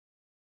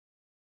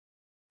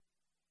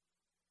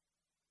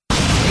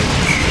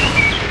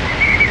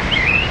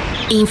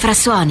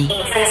Infrasuoni.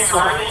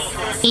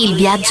 Il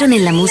viaggio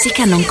nella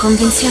musica non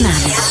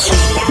convenzionale.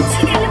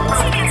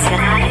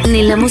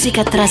 Nella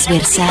musica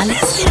trasversale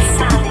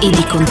e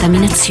di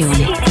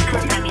contaminazione.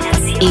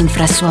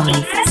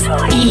 Infrasuoni.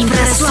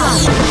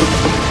 Infrasuoni.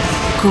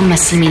 Con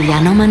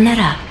Massimiliano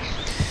Mannarà.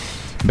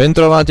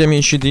 Bentrovati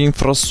amici di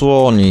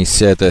Infrasuoni,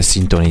 siete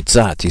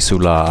sintonizzati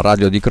sulla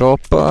radio di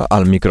Crop,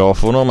 al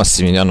microfono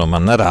Massimiliano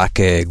Mannarà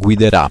che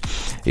guiderà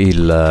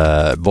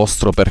il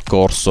vostro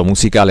percorso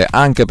musicale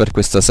anche per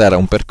questa sera,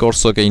 un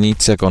percorso che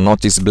inizia con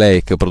Otis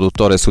Blake,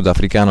 produttore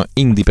sudafricano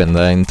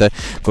indipendente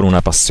con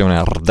una passione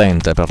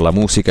ardente per la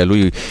musica, e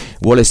lui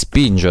vuole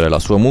spingere la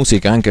sua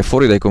musica anche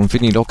fuori dai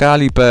confini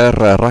locali per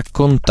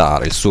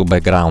raccontare il suo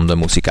background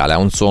musicale. Ha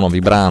un suono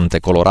vibrante,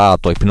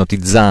 colorato,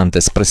 ipnotizzante,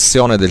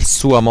 espressione del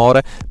suo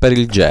amore per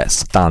il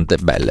jazz, tante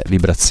belle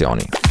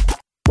vibrazioni.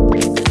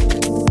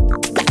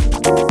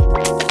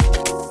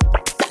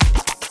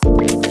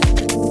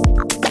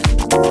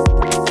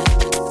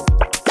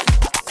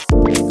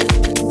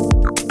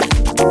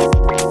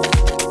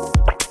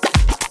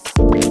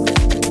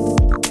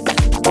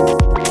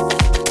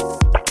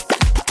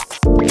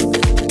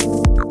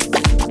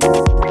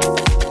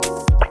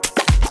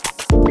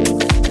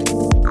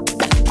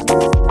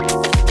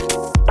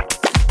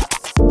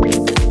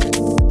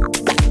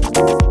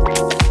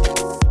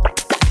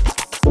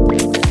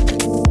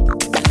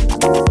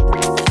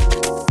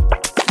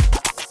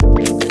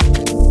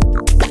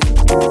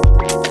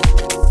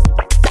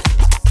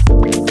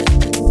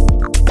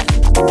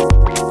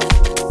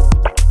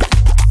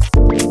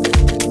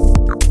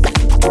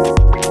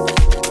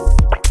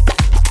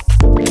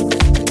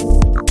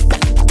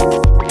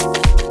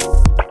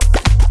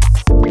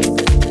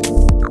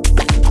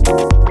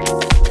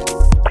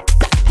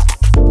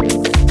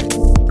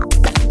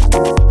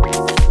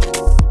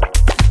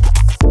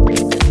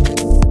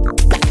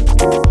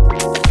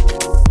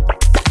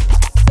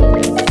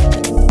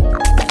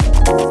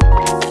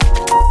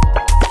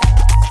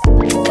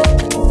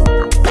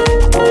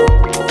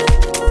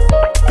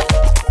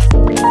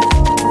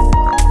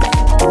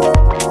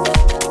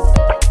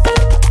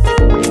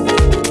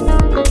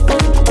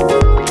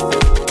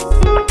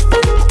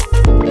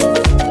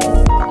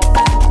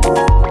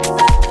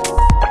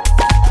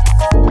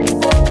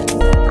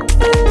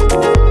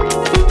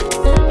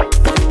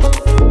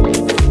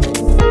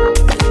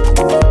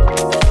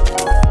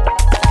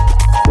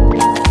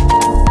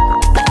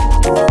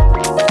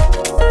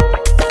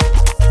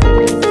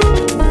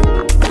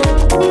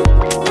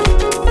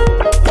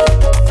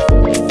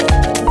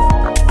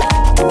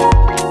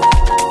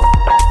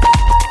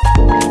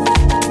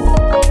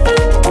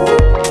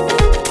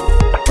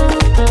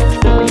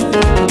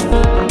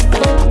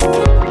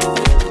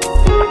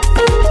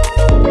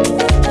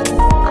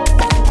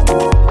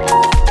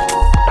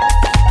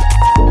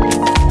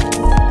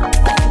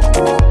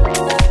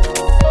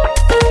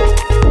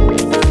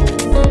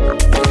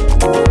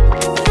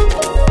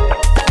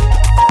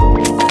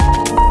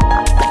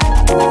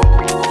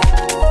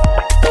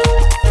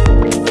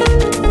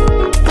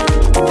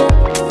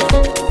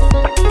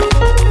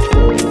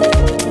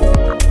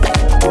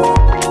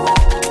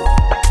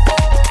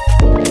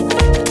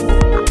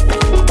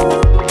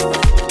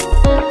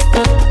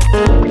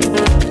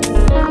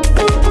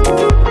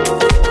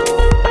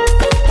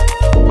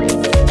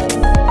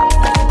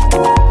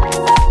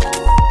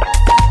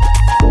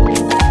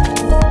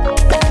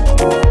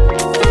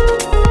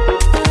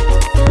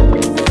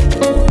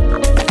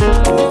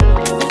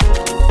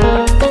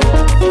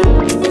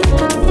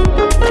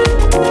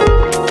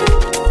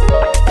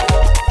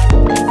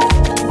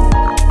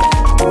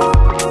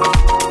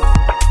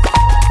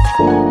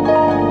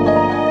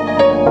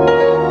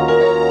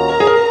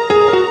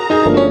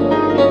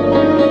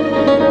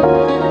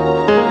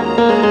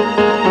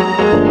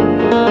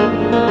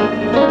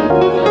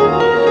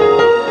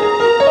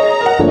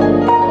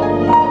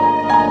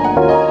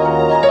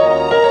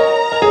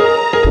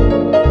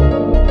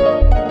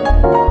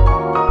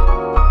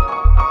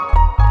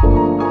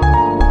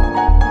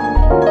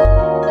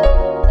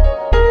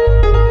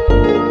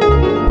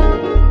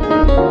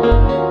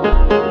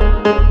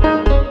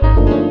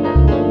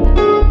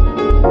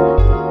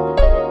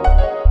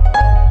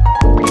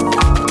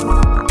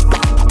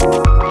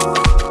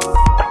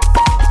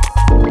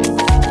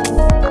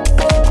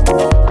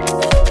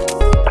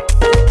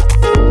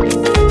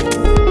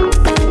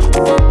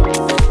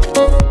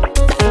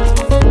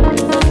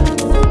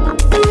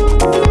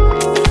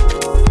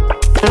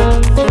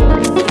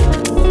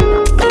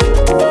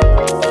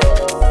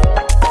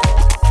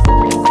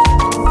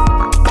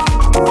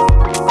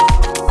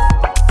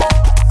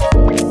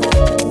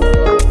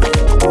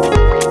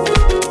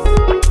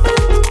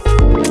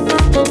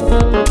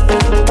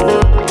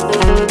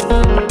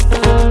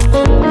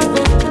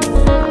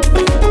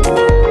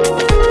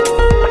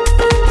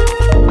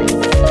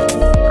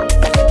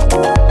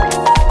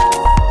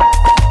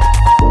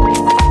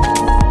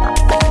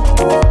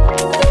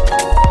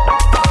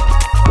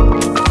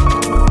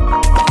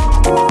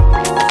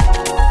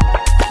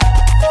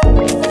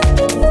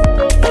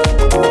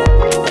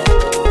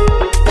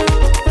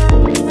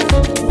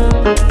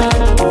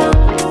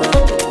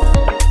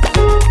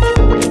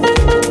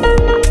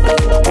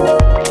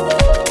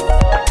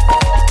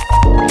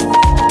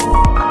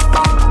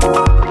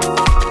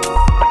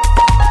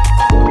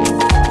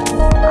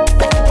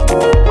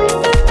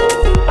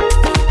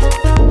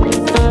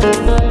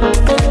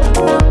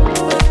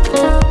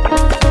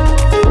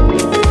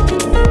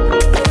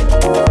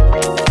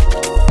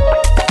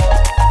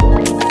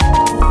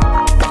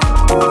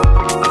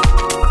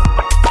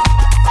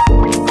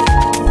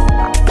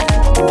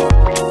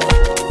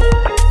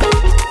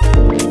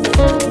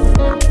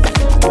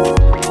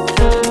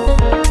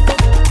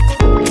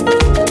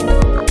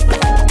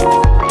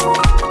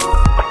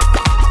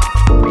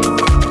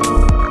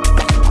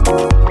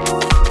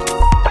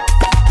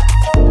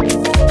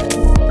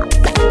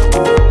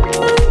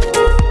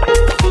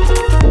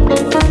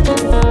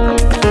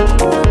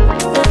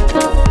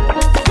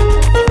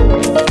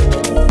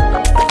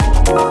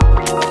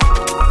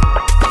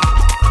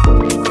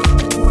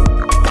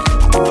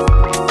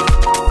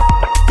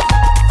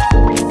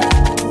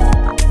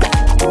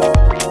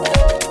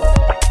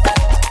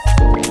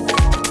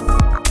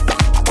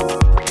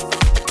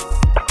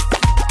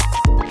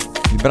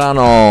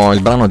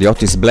 Il brano di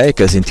Otis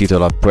Blake si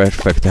intitola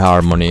Perfect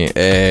Harmony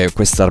e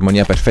questa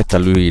armonia perfetta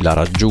lui la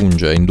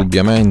raggiunge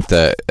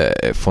indubbiamente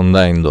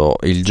fondendo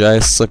il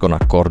jazz con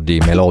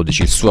accordi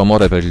melodici. Il suo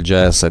amore per il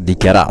jazz è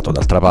dichiarato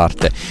d'altra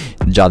parte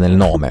già nel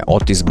nome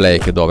Otis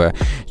Blake, dove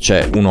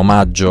c'è un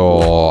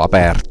omaggio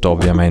aperto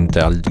ovviamente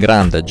al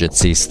grande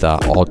jazzista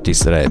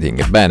Otis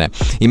Redding. Bene,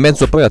 in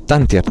mezzo poi a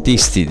tanti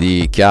artisti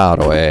di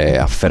chiaro e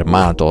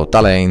affermato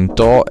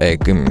talento, e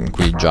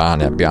qui già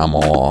ne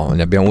abbiamo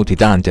avuti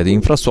tanti ad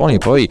Infrasuoni,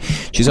 poi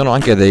ci sono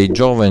anche dei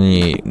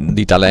giovani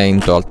di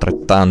talento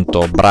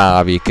altrettanto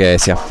bravi che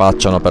si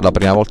affacciano per la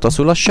prima volta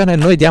sulla scena, e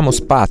noi diamo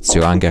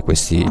spazio anche a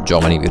questi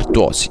giovani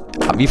virtuosi.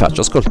 Vi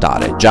faccio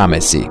ascoltare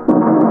Jamesy.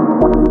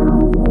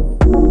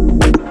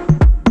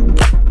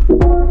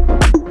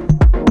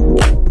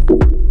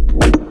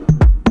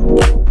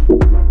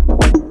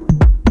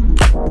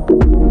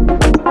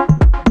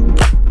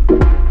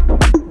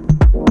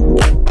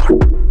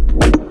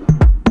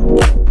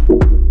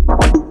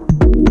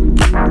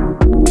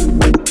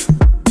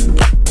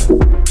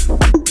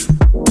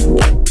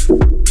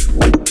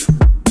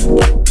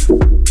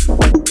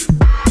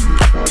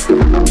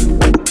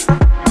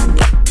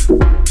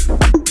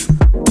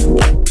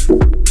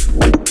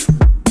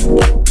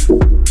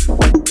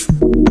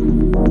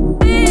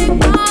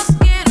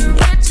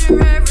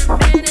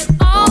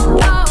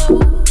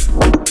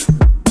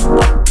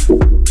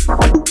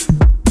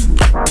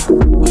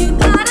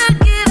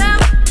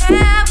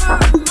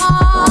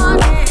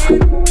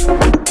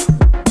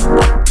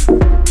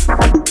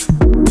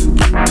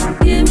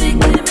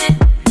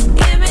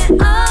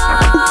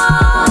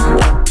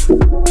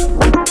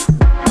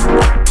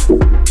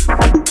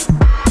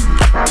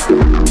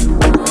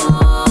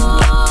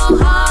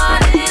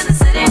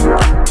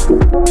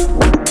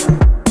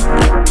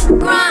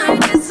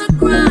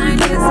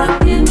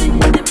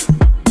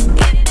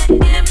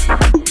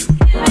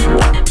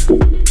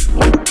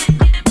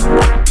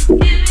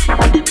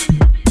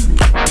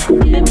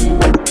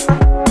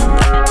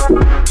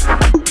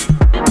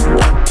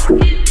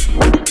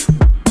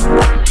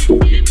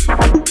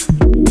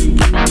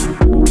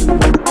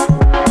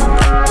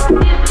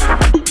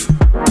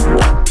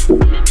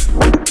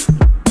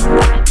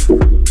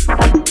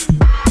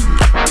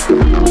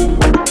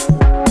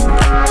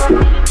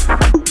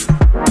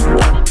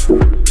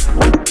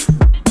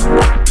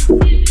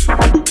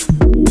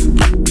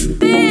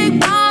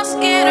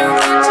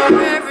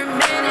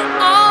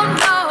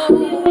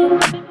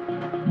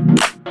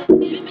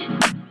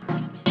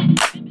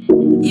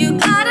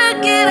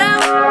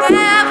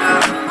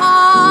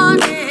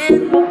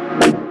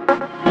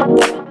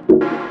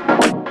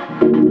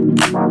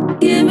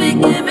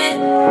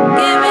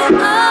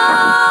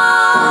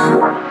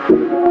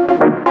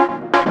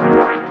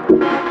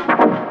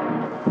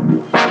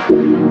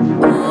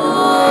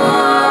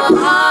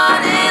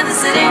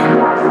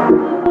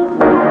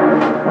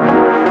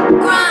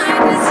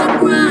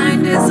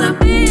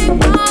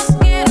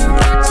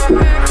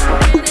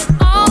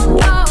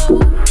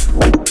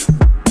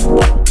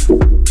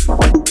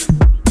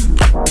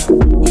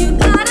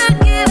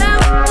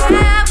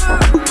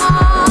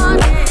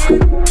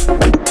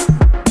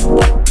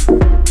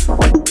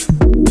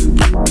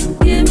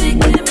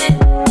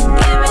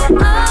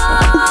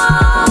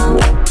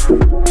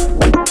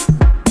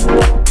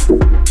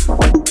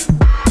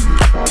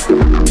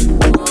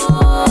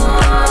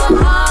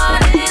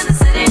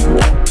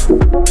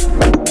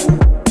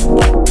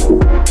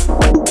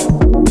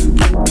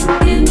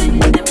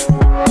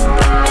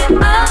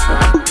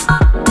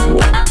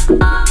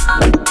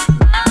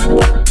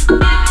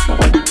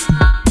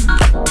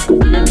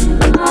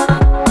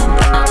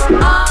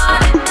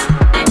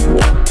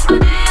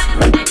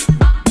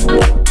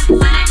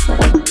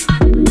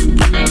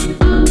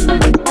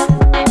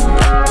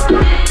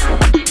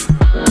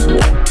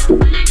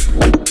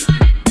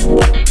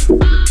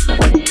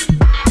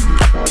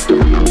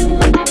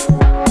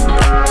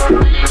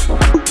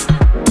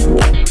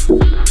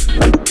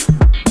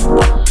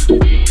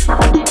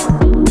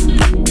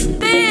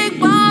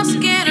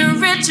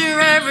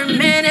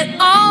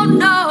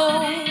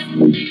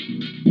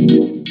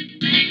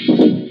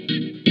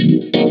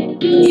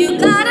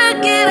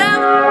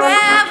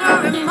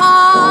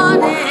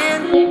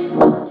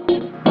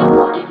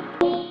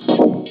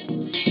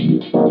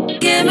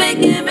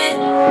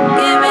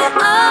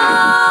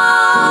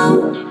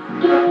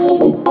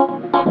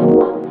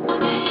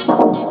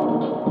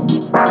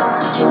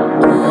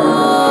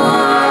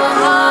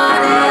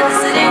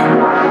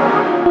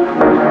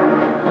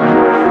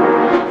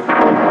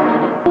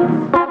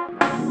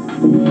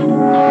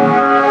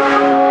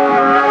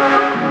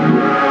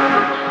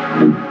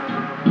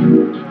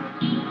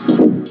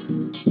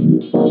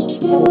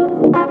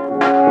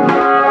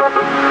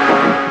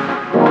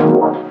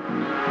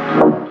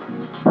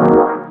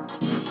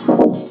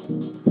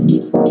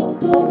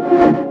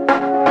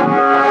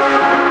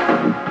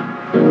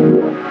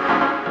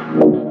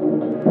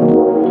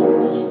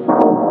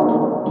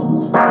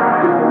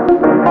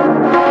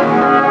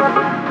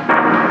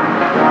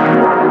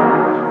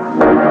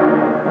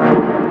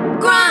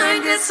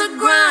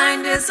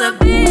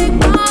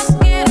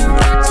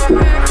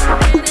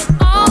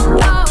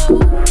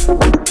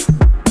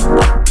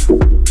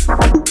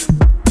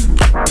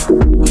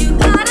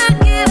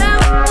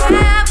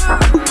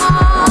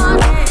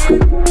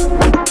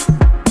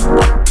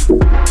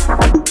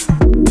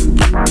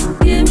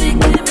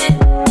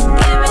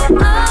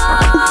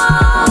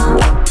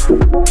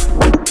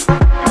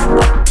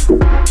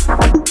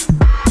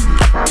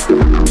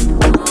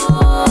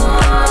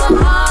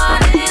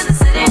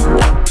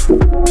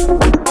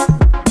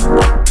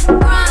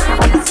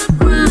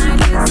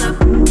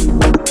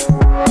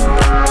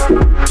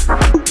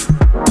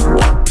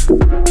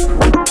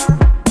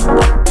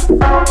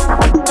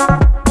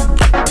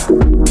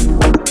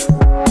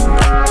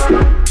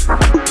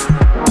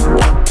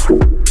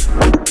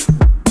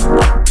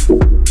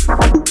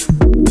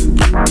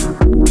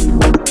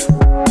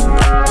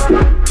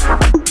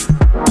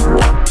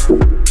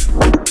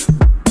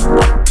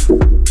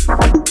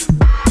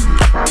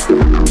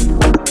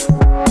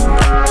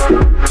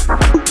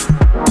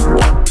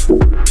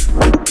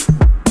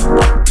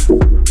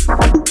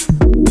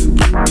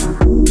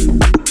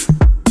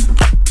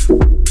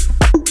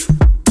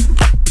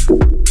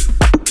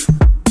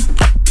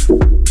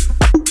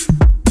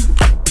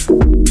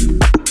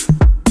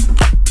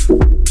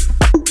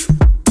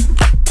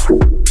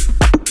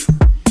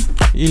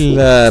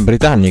 Il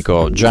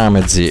britannico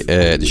Jamezi,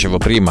 dicevo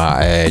prima,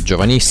 è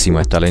giovanissimo,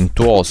 è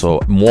talentuoso,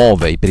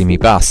 muove i primi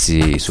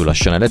passi sulla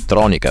scena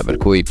elettronica, per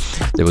cui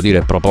devo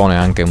dire propone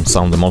anche un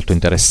sound molto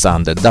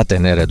interessante da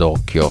tenere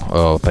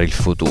d'occhio per il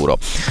futuro.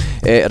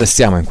 E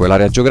restiamo in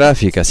quell'area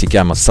geografica, si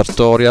chiama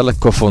Sartorial,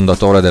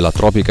 cofondatore della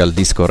Tropical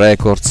Disco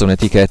Records,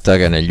 un'etichetta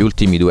che negli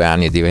ultimi 2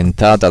 anni è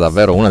diventata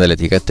davvero una delle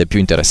etichette più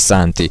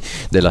interessanti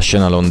della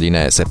scena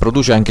londinese.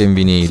 Produce anche in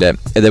vinile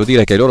e devo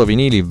dire che i loro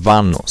vinili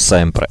vanno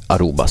sempre a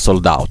ruba,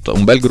 sold out.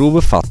 Un bel groove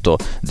fatto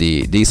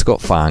di disco,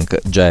 funk,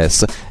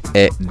 jazz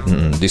e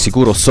di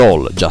sicuro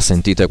soul. Già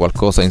sentite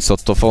qualcosa in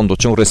sottofondo,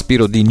 c'è un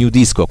respiro di new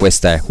disco.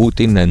 Questa è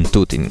Hootin' and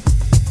Tootin'.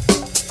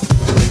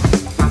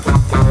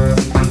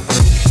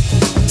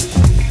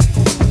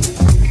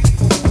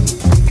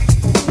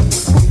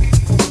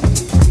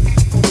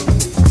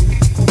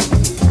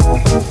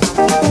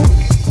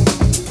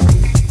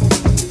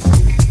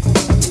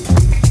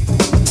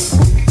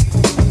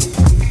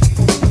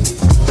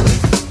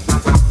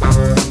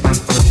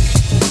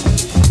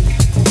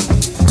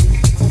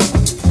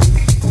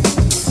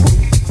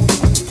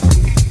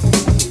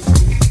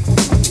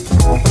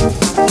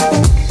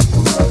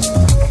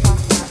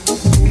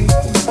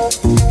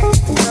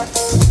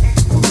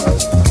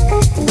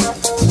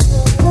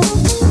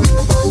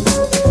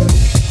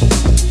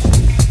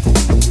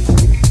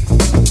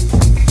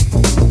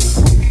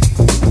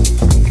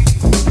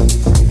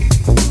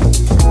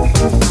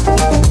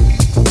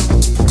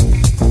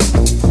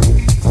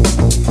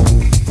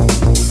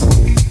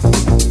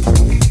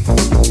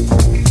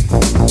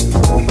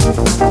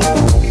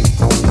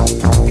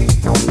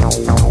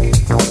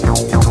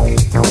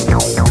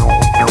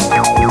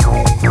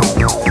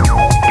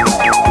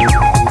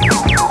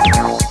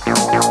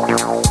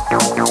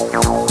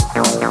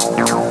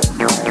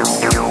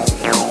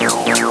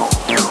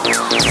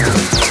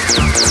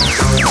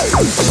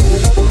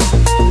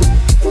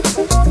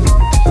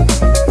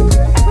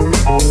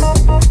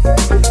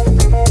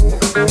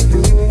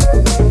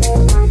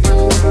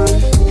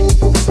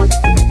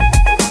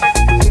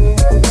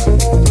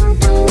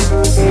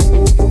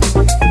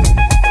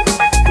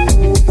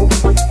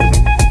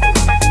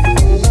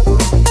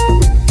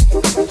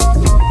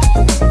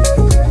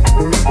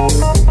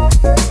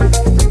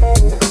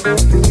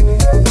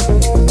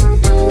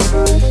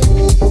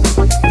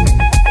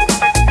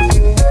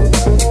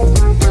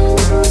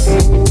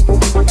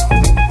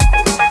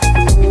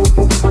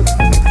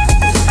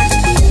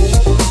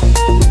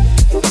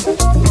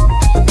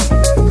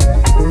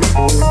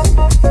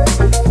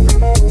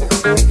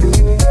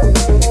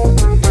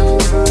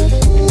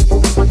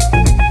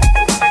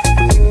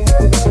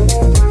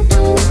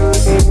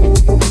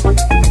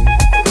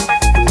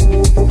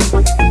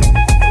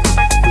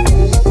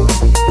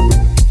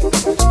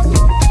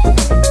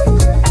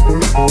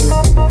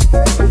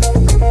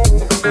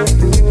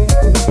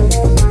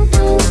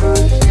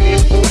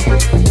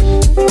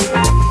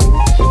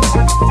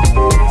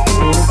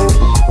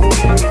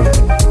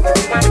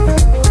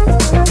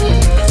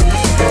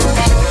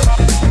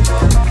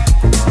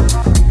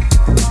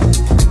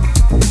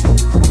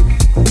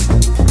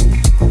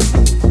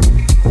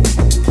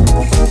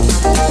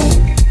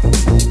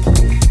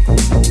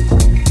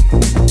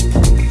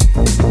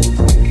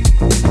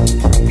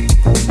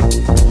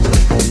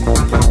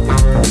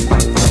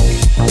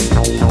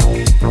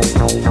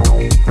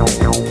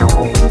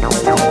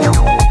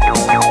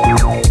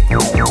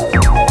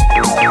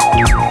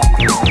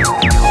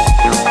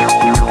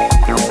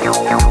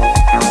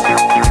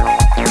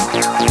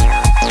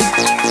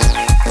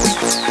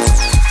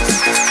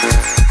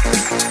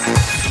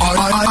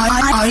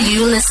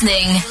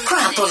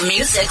 Crop of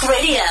Music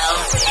Radio.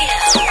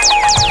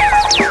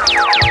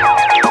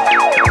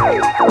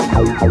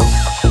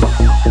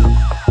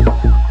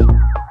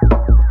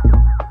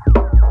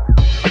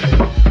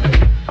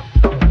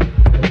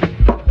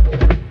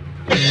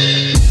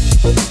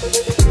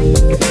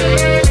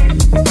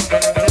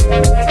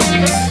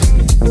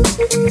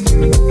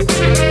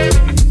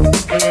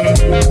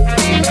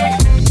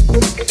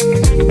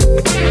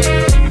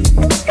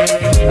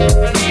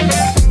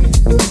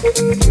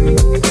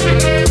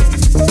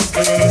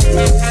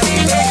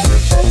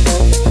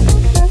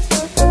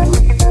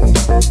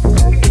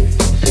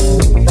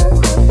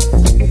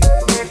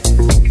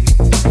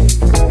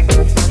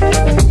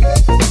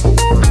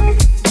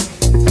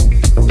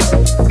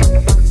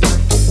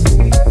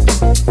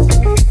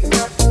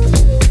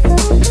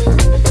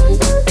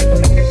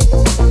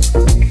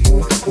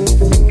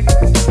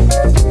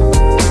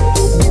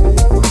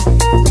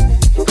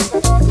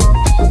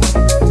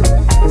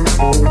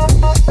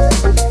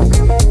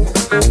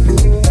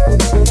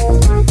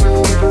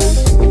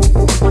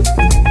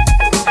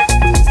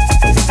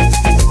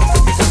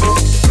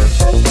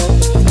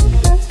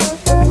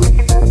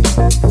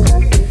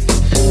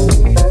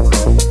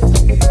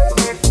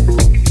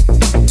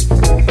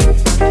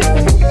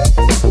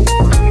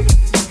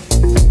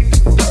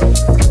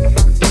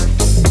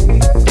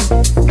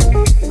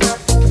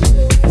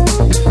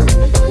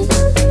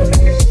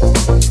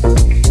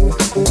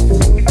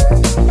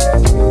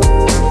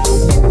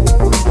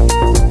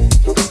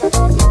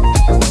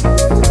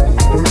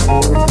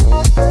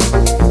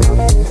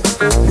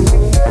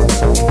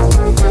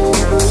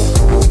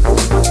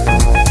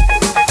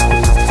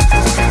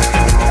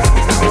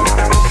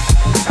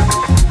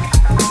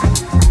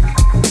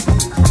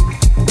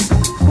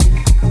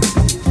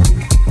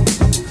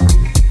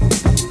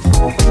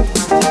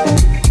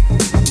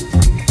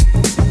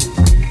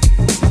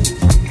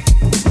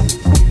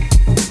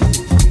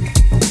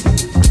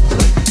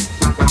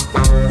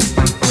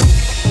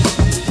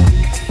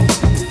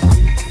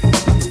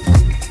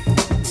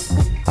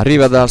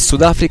 Arriva dal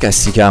Sudafrica e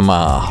si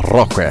chiama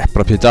Rockwell,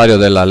 proprietario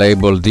della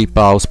label Deep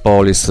House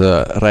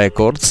Police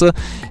Records,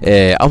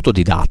 è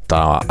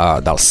autodidatta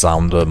dal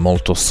sound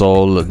molto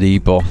soul,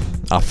 deep,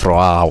 afro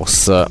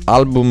house.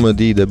 Album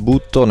di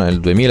debutto nel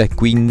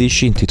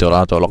 2015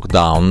 intitolato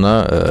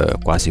Lockdown,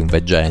 quasi un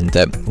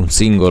veggente, un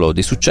singolo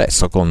di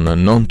successo con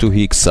Non To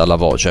Hicks alla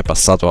voce,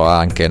 passato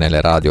anche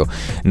nelle radio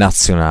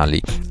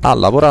nazionali. Ha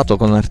lavorato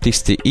con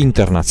artisti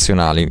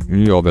internazionali,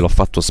 io ve l'ho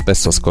fatto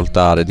spesso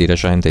ascoltare di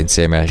recente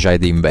insieme a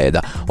Jaidin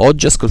Veda.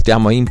 Oggi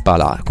ascoltiamo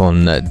Impala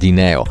con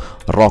Dineo,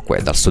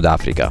 Rockwell dal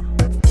Sudafrica.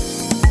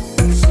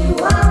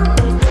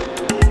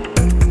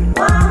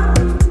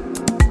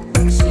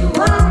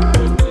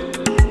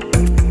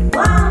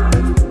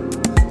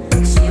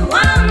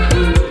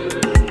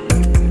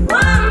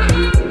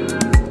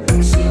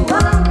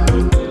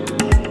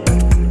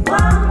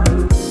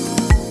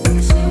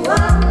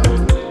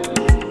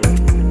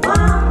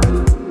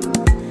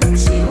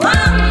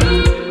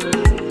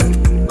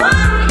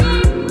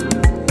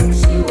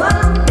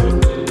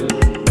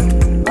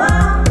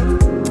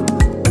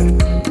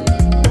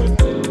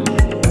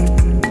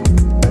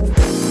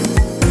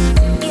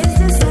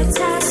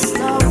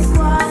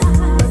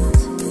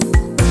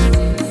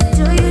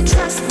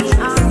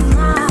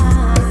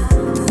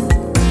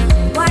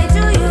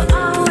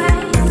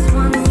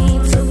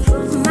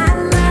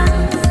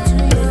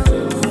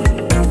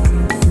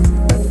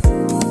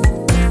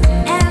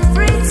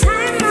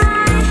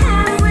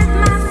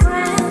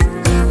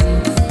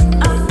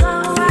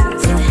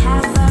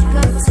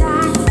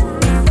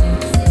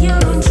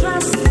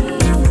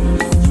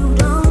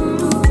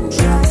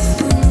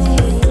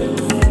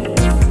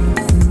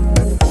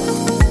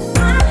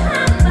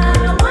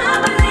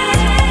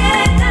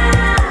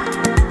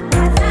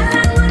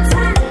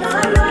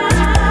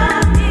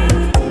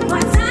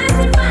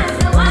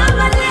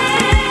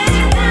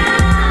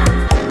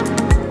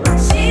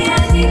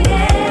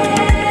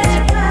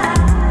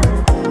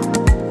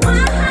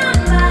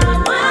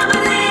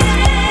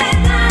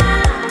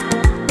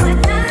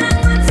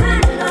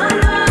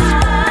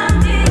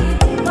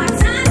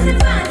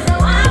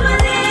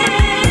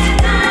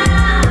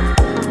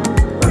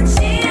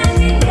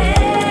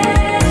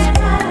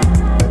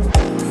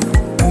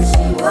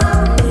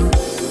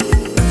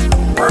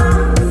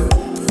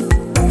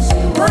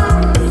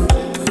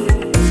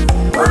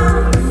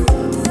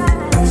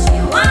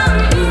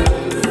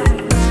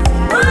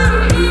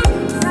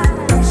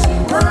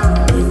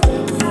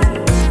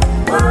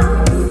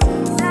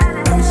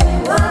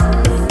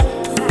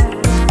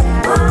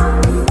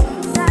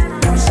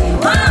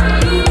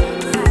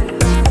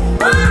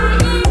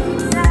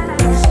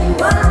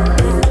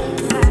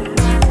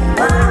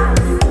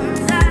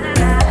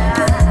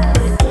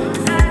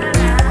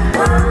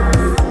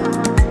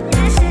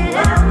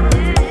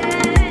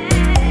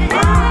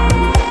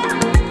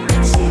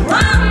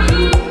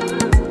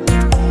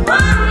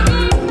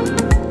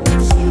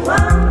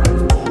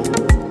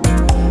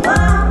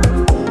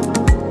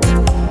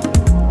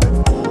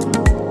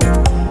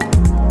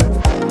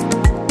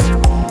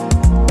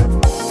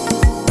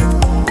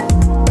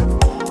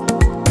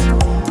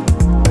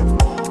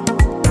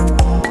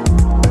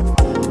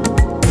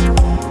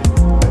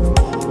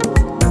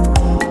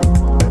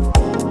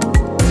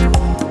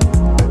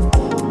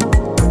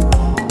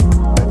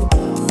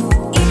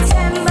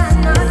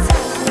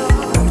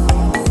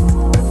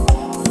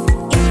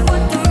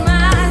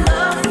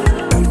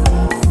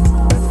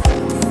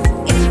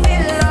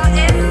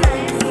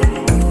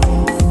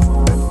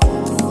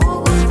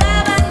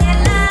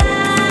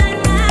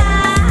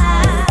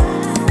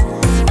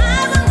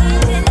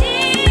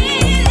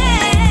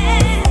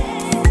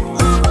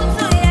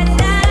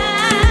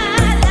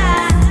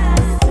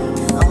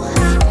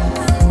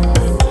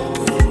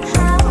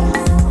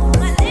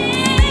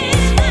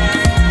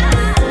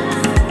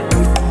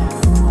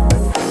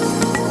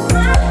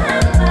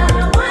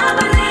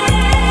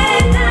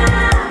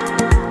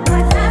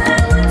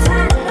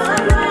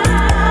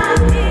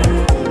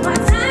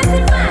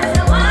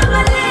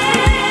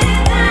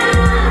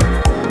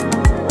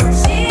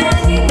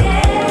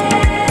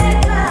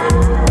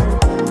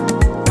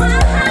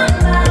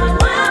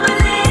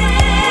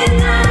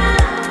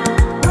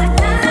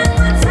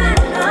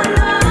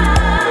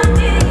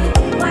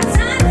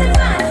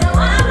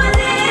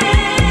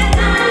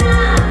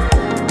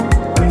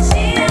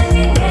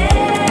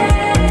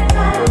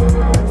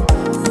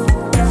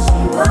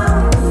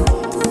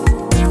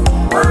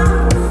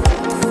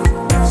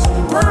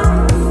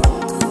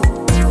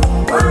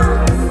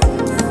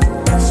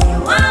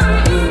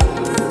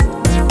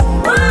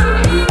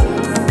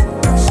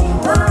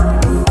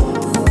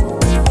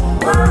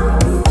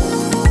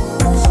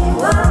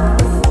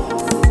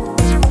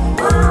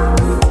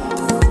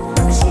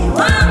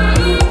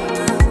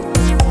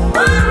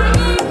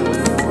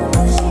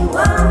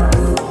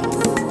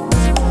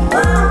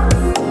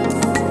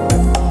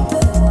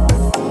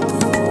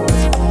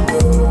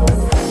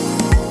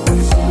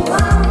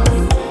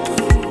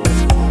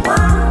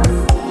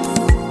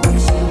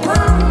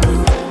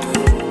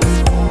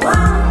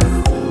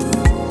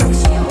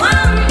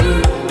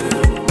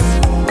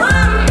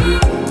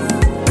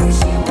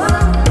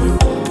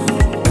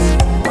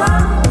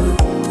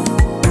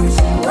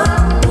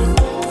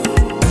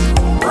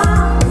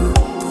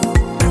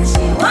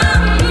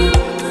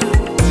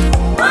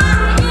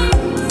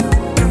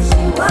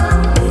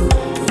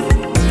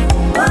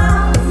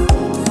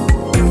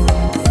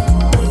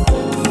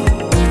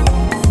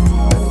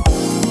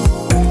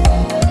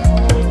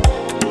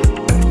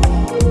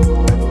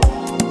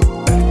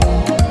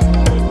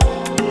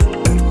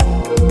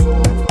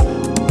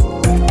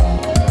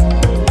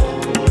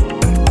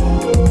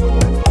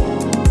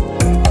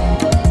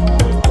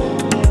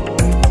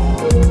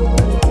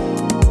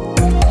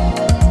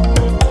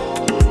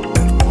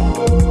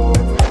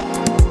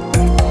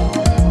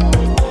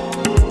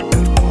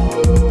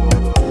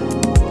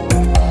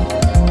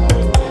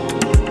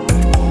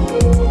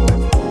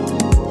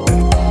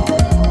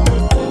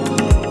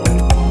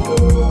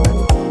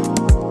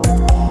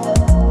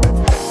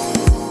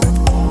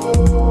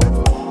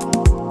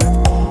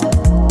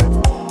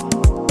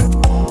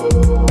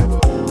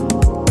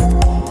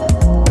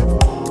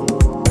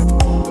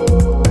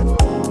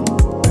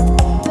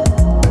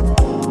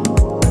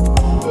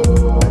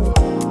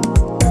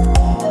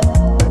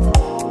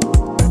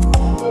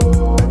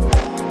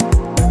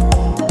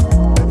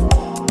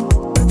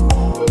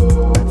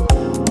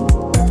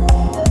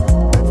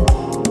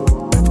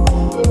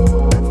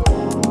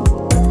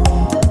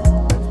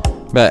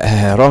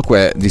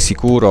 Rocque di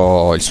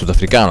sicuro, il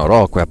sudafricano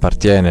Rocque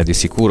appartiene di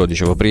sicuro,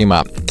 dicevo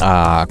prima,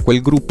 a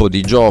quel gruppo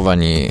di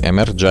giovani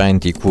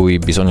emergenti cui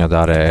bisogna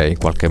dare in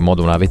qualche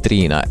modo una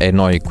vetrina, e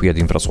noi qui ad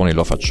Infrasuoni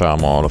lo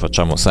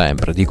facciamo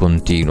sempre, di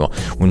continuo.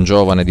 Un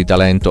giovane di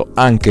talento,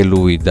 anche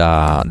lui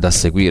da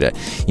seguire.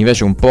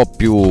 Invece un po'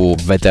 più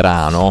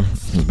veterano,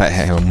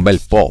 un bel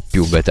po'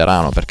 più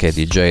veterano perché è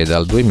DJ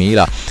dal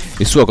 2000,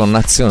 il suo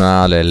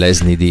connazionale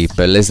Leslie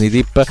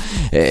Deep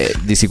è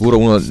di sicuro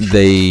uno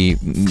di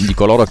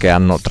coloro che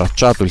hanno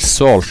tracciato il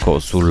solco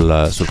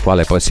sul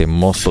quale poi si è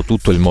mosso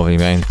tutto il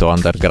movimento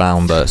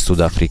underground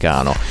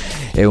sudafricano.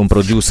 È un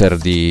producer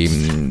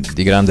di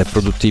grande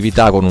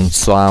produttività, con un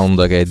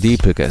sound che è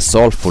deep, che è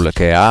soulful,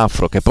 che è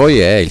afro, che poi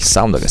è il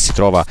sound che si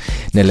trova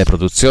nelle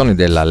produzioni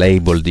della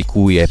label di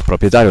cui è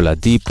proprietario, la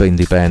Deep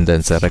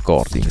Independence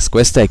Recordings.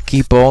 Questa è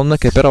Keep On,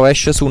 che però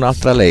esce su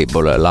un'altra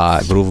label,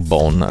 la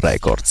Groovebone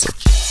Records.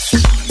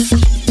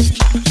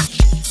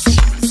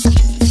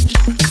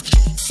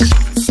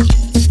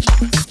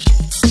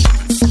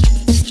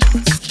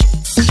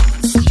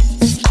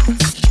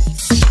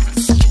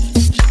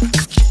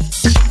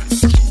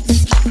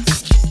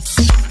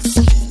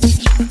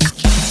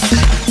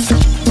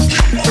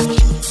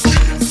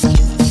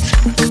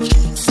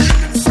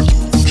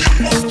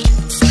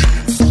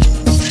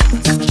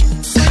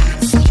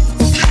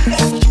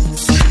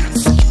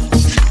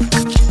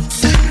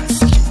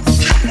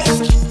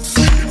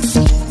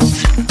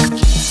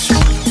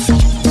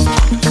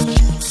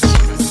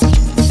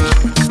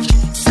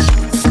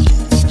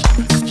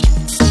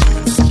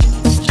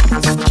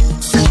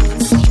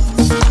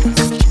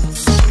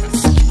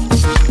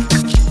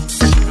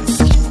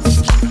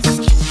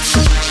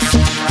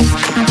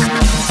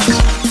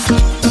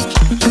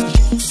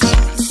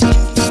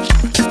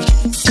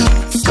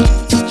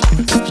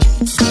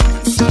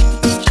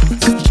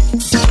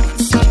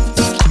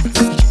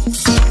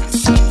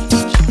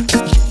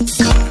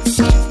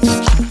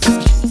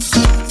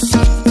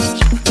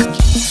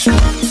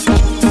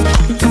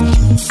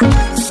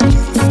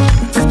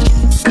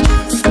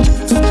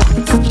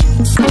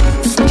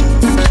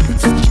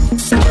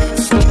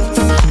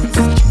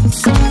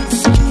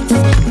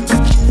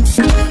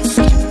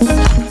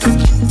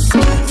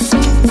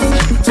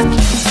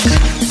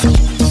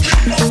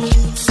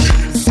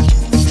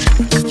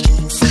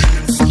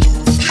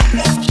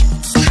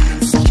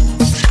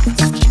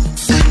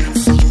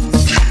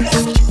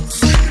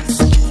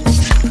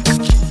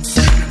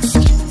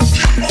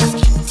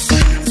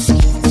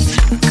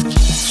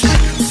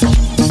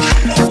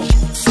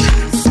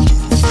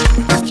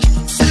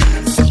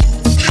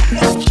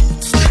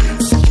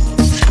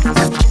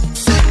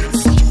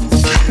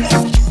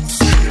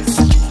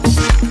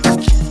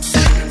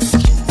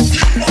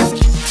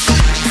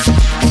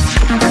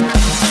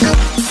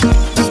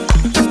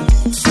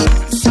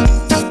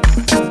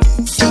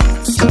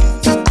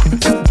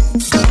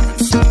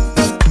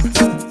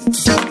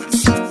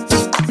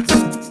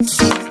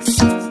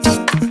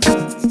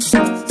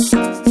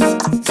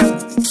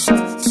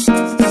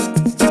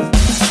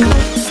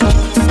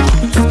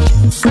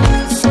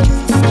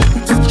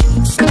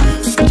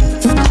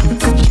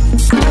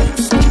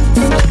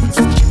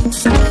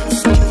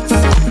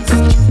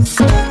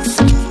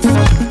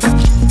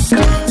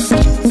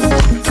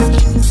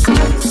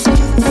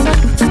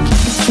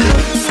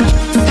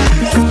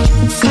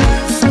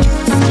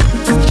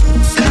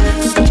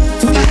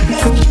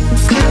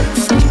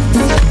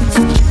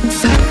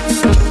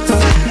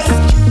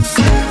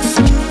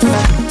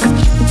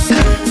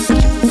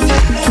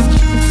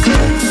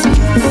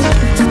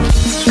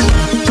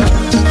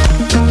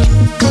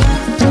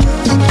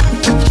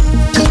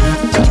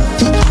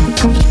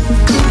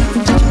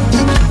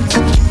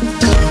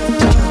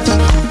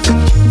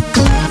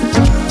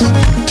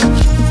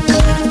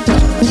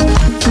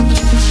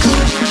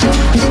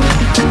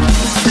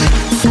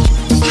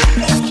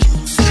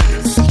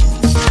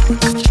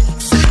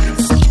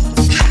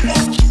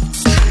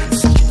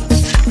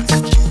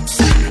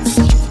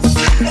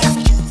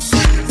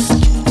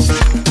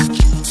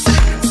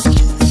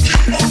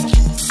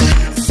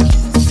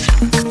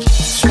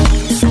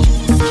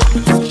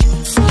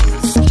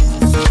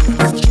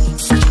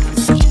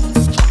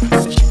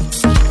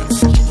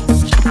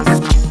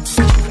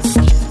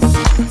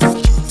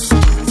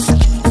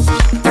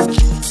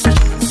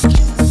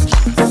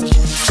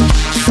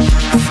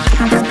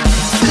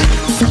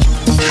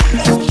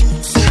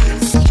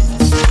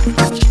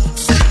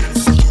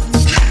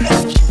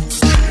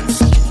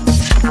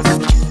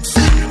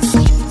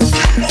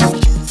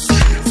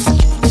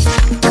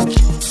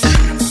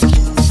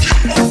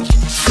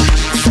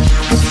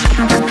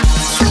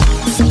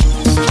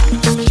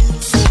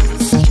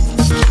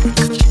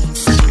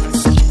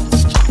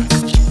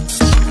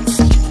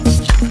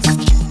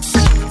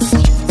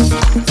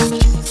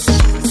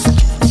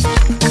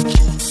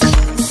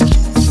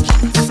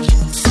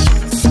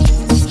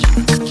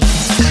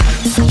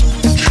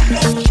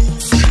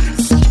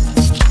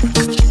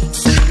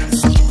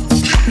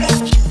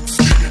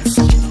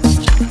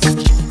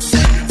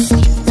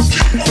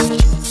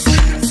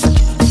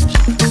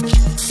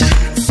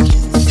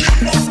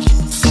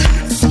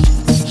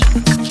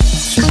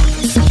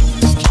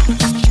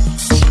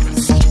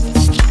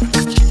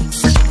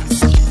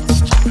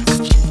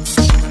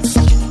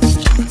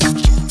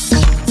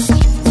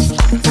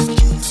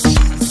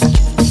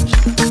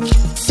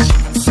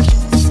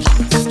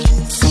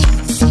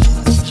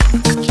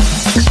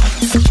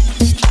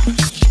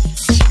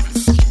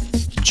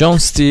 John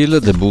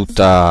Steele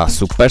debutta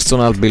su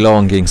Personal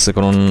Belongings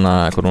con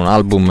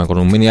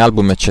un mini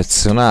album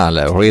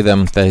eccezionale,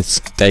 Rhythm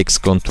Takes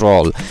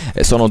Control,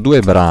 e sono due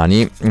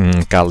brani,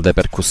 calde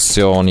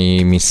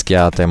percussioni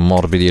mischiate a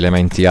morbidi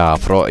elementi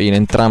afro. In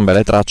entrambe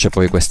le tracce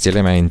poi questi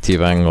elementi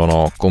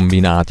vengono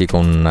combinati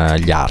con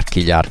gli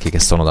archi che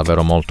sono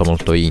davvero molto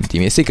molto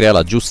intimi, e si crea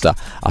la giusta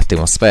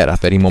atmosfera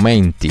per i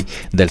momenti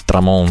del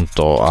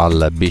tramonto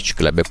al Beach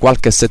Club.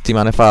 Qualche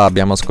settimana fa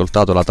abbiamo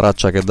ascoltato la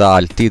traccia che dà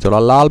il titolo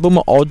all'album,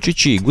 oggi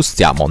ci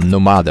gustiamo No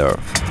Matter.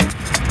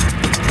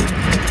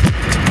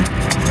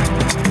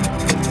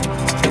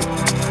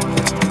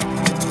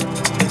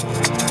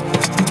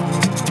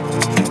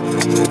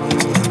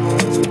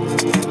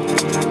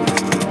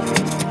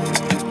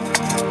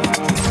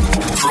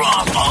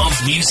 Drop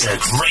of Music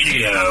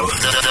Radio,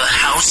 the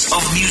house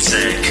of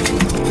music.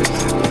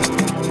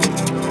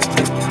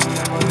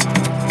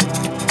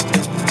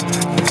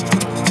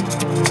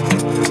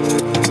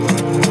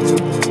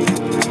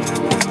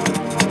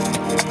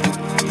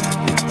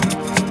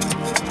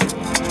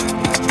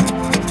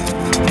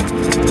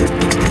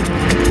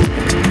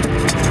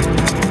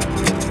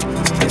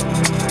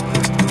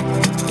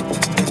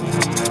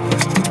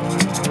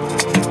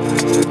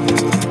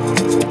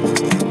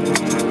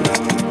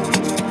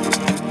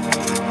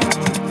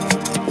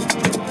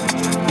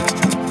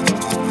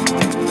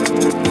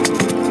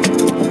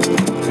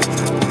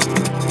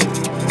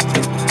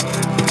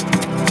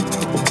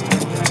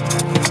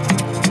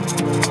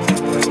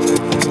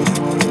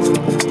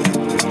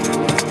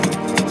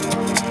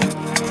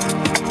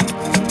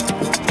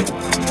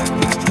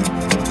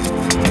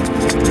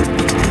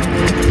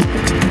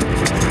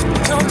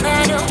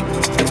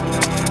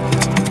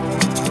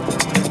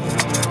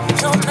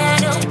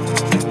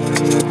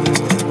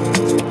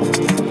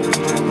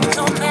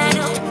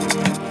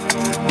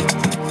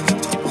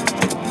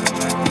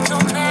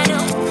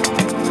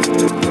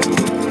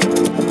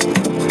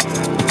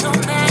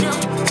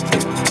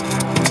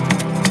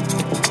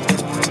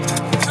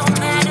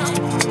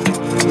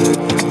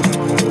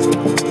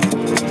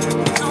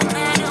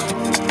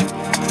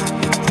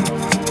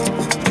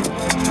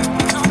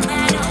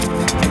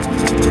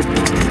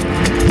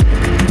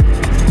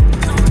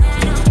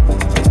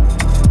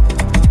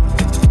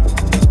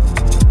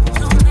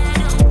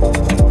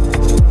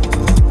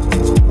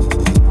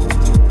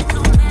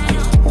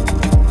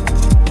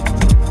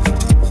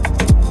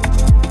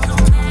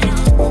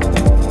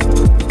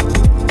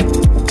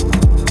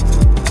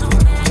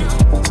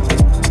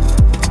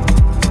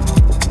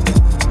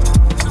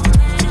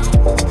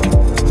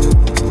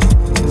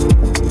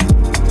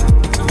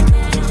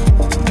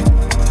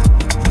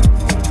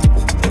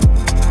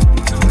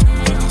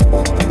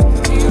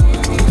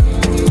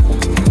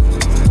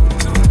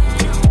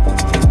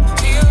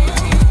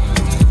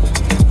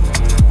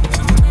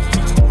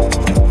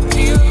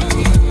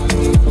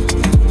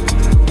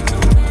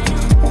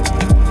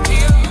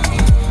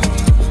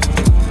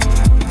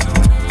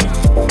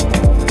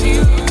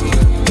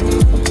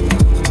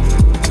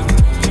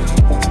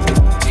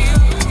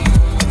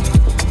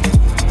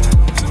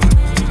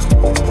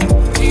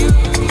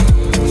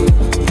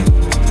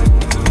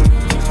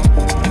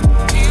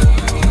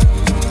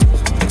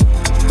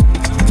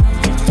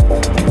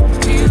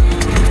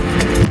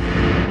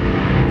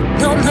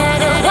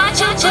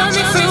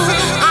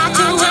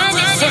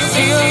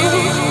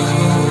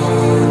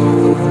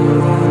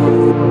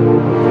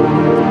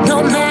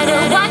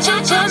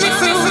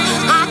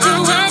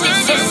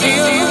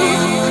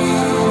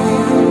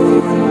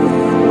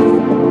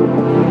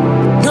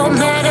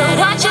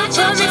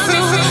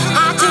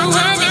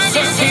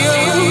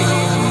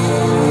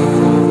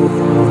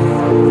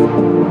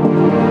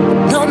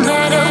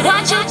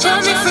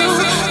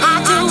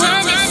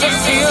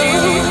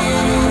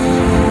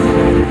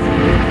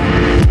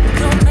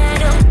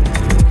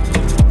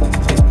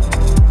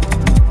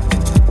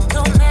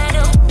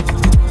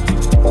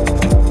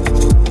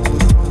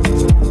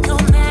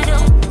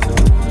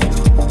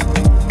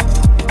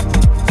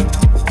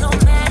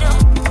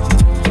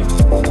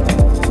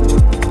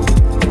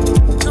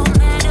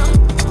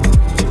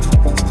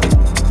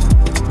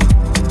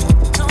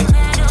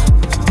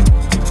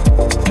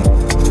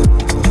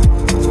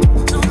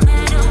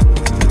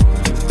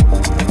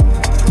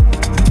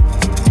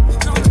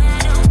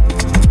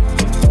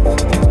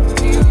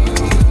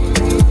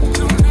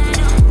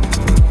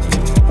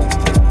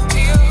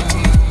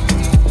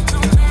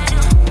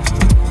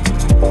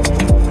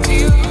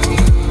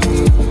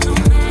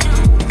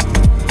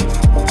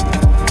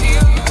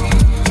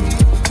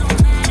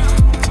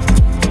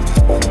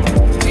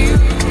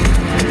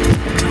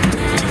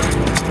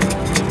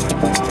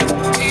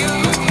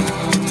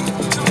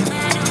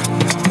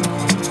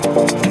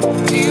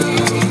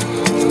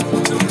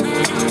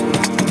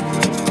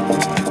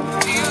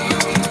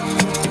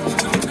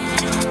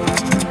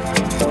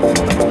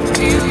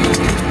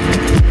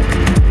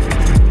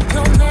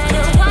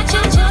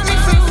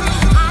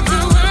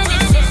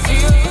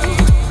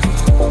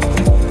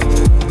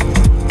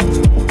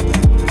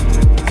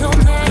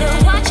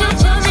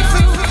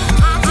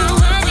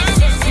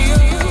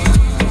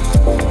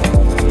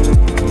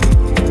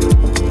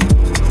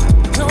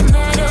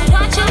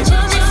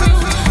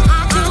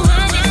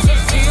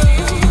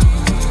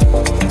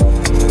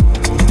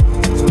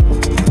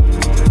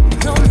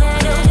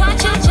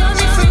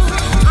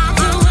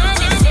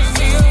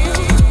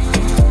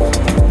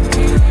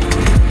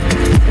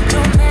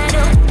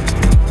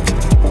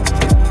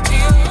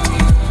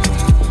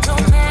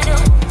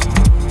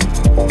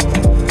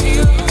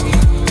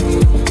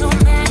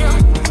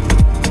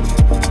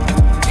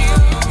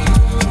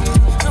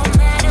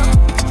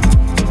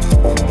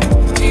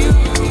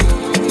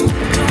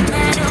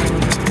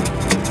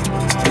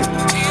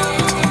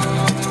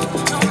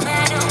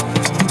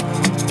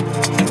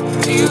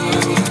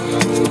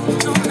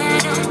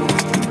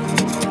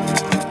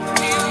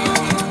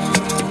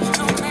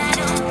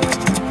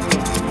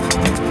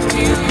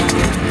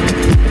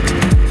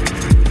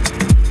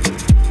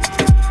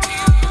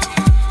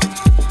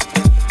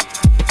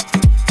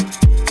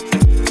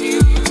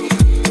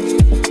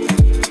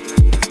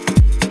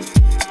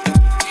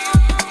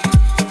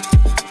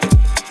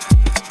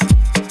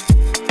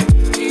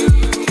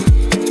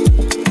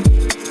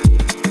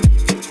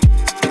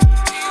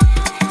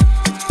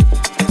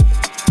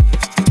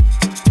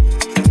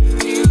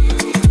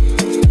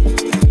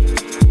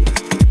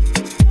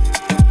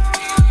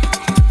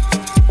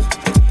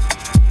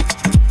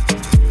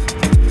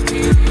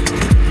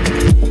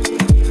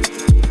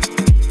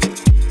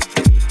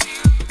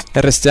 E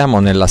restiamo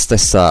nella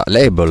stessa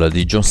label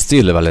di John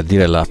Steele, vale a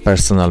dire la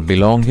Personal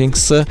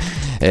Belongings.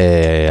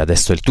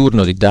 Adesso è il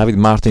turno di David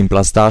Martin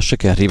Plus Dash,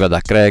 che arriva da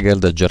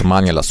Krefeld,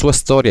 Germania. La sua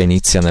storia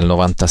inizia nel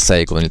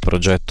 96 con il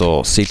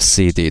progetto Silk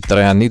City.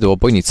 3 anni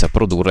dopo inizia a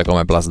produrre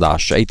come Plus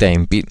Dash. Ai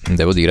tempi,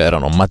 devo dire,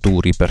 erano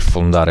maturi per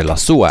fondare la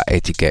sua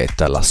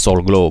etichetta, la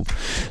Soul Glove.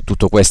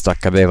 Tutto questo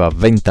accadeva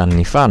 20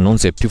 anni fa, non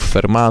si è più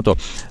fermato.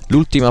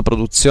 L'ultima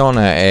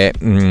produzione è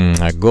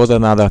Got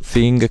Another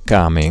Thing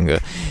Coming,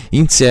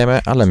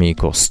 insieme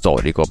all'amico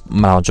storico,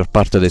 ma la maggior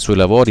parte dei suoi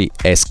lavori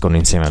escono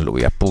insieme a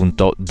lui,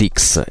 appunto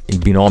Dix. Il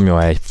binomio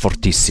è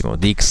fortissimo,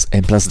 Dix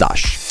e Plus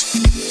Dash.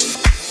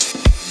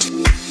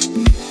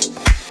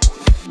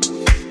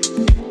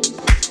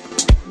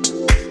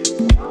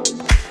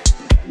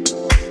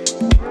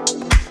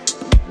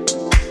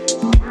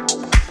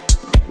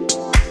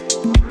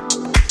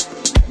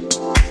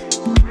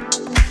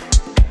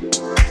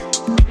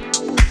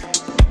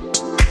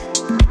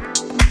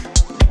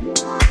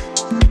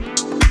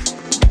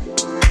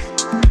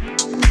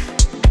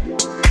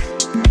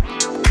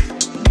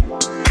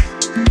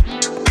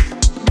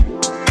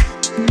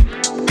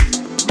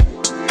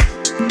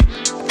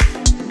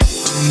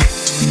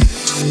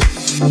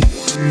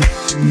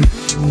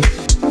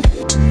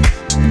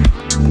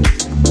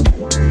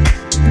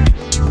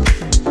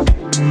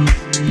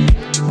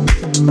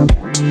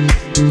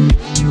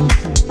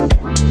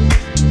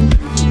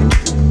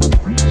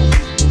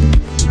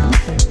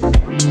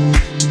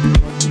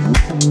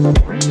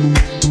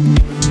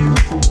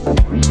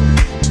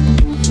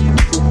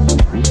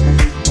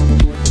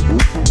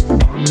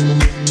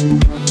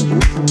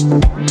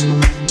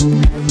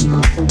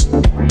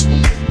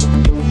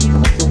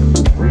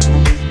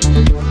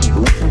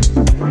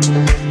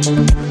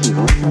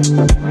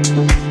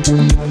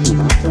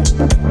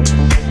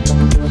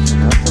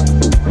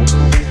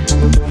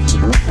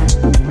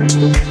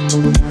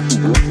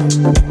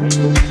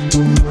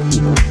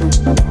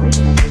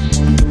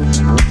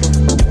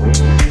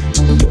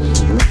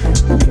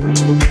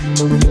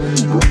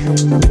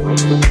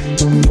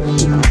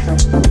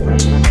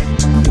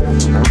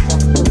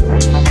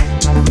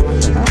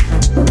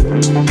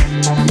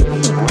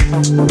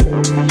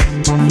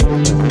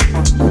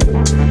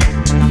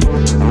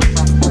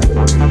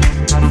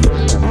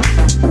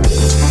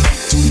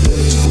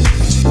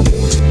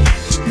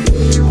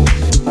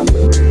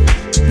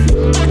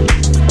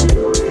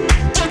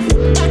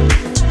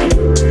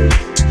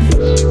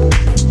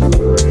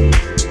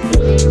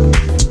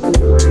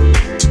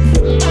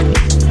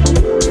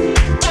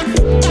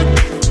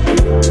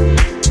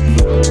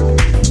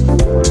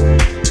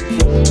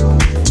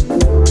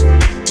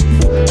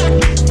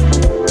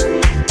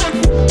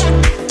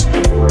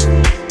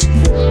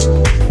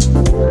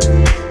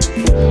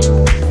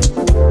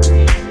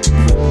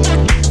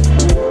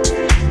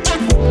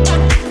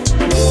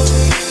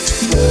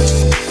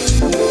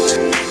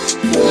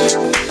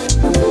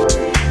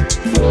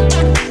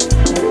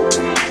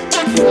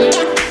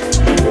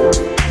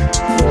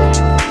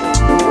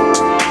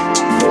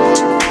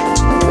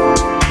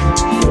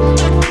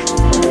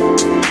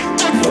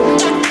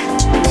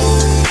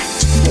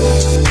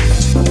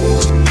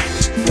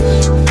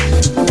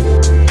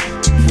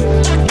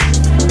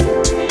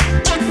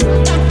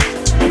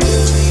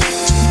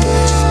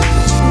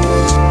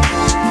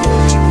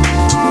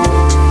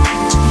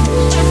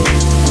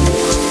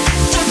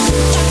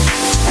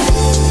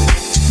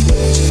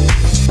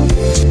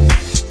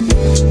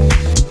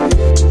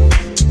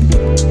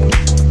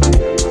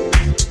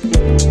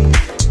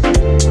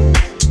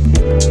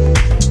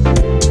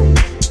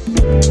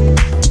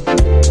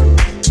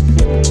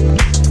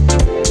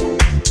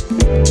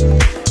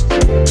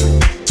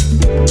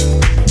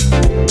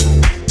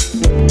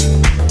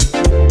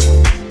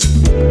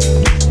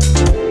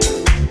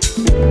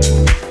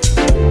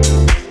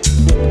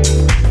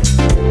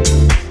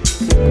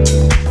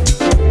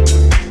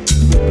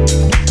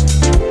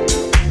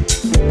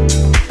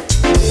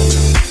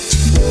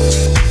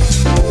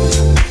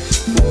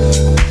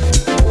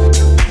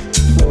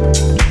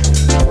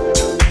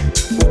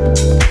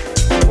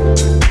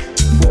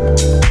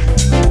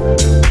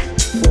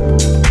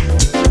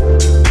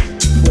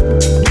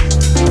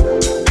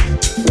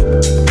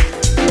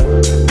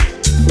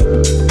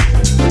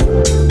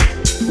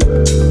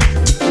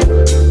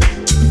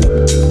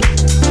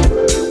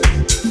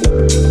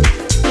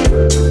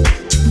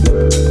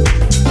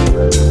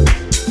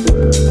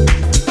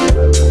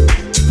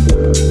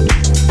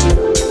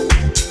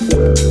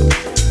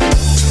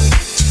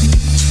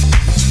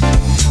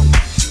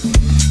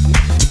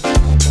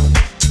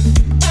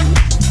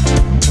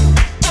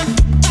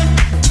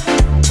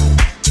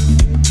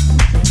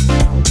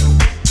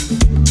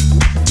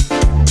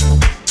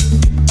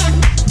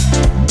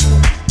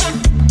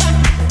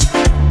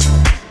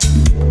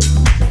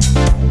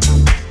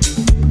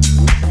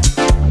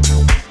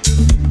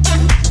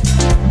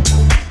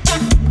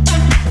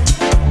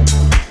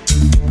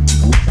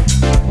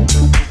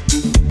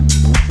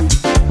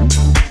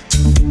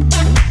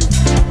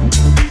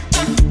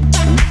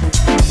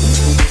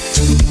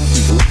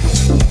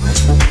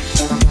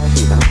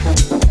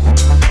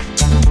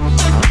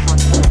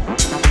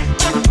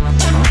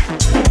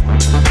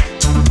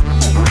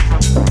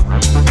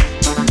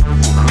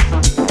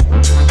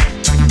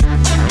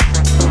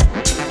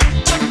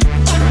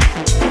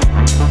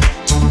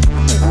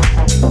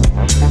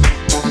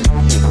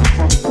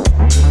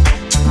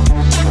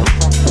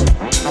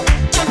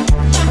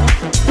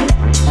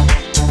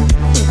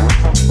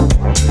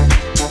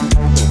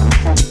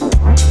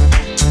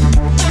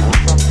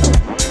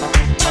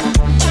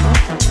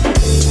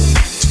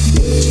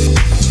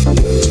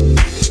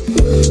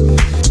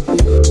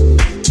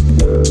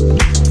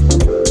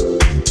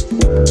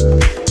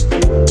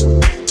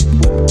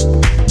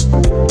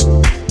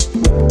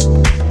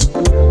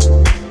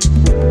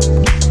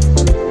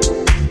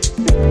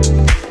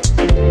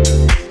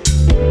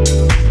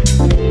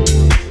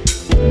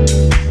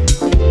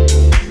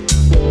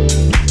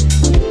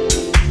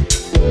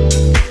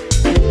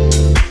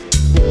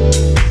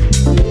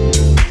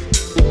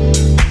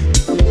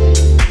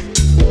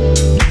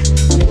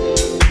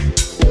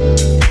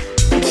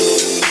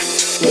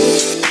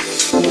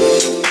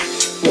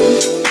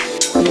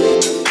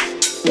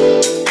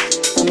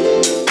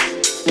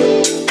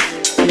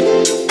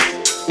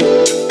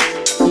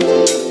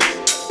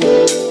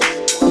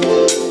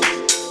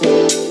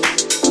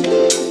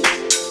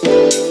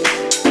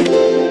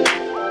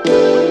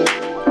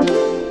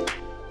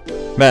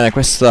 Bene,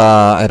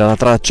 questa era la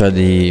traccia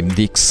di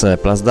Dix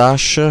plus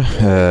Dash,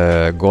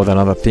 Got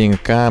Another Thing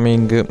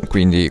Coming,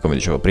 quindi come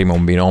dicevo prima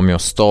un binomio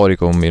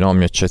storico, un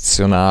binomio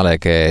eccezionale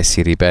che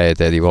si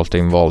ripete di volta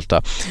in volta.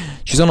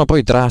 Ci sono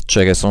poi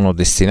tracce che sono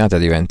destinate a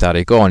diventare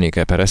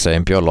iconiche, per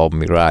esempio Love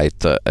Me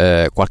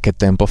Right. Qualche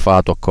tempo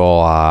fa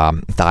toccò a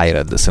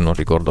Tired, se non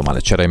ricordo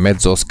male, c'era in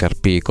mezzo Oscar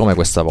P, come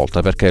questa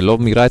volta, perché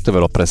Love Me Right ve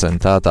l'ho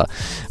presentata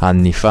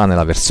anni fa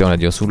nella versione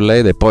di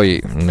Osullede e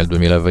poi nel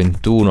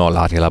 2021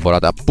 l'ha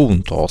rielaborata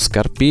appunto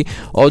Oscar P.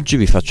 Oggi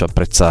vi faccio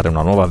apprezzare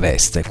una nuova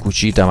veste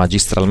cucita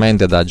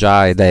magistralmente da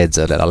Jai ed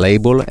Ezel, la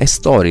label è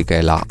storica,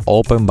 è la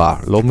Open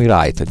Bar. Love Me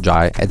Right,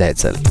 Jai ed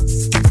Ezel.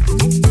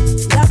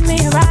 Love me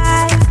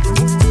right,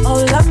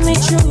 oh love me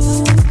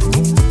true.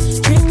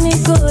 Treat me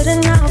good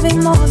and I'll be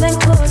more than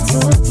good to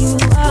you.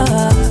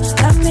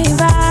 Love me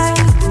right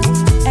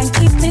and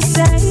keep me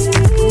safe.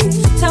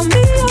 Tell me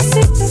your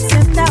secrets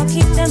and I'll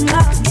keep them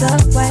locked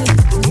away.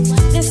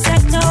 This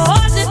ain't no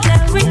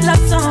ordinary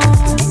love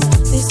song.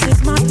 This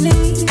is my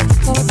plea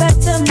for a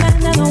better man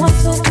than the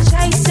ones who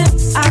chasing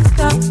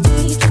after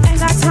me. Ain't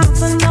got time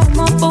for no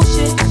more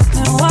bullshit.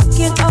 Man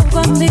walking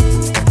over me.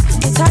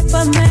 The type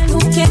of man who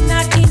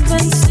cannot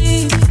even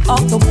see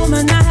all the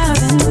woman I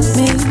have in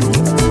me.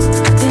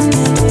 In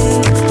me.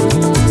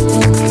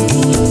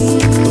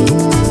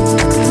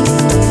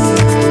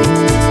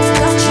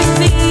 Don't you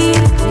be,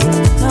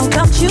 no,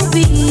 don't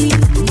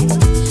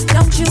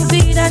you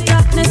be that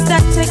darkness that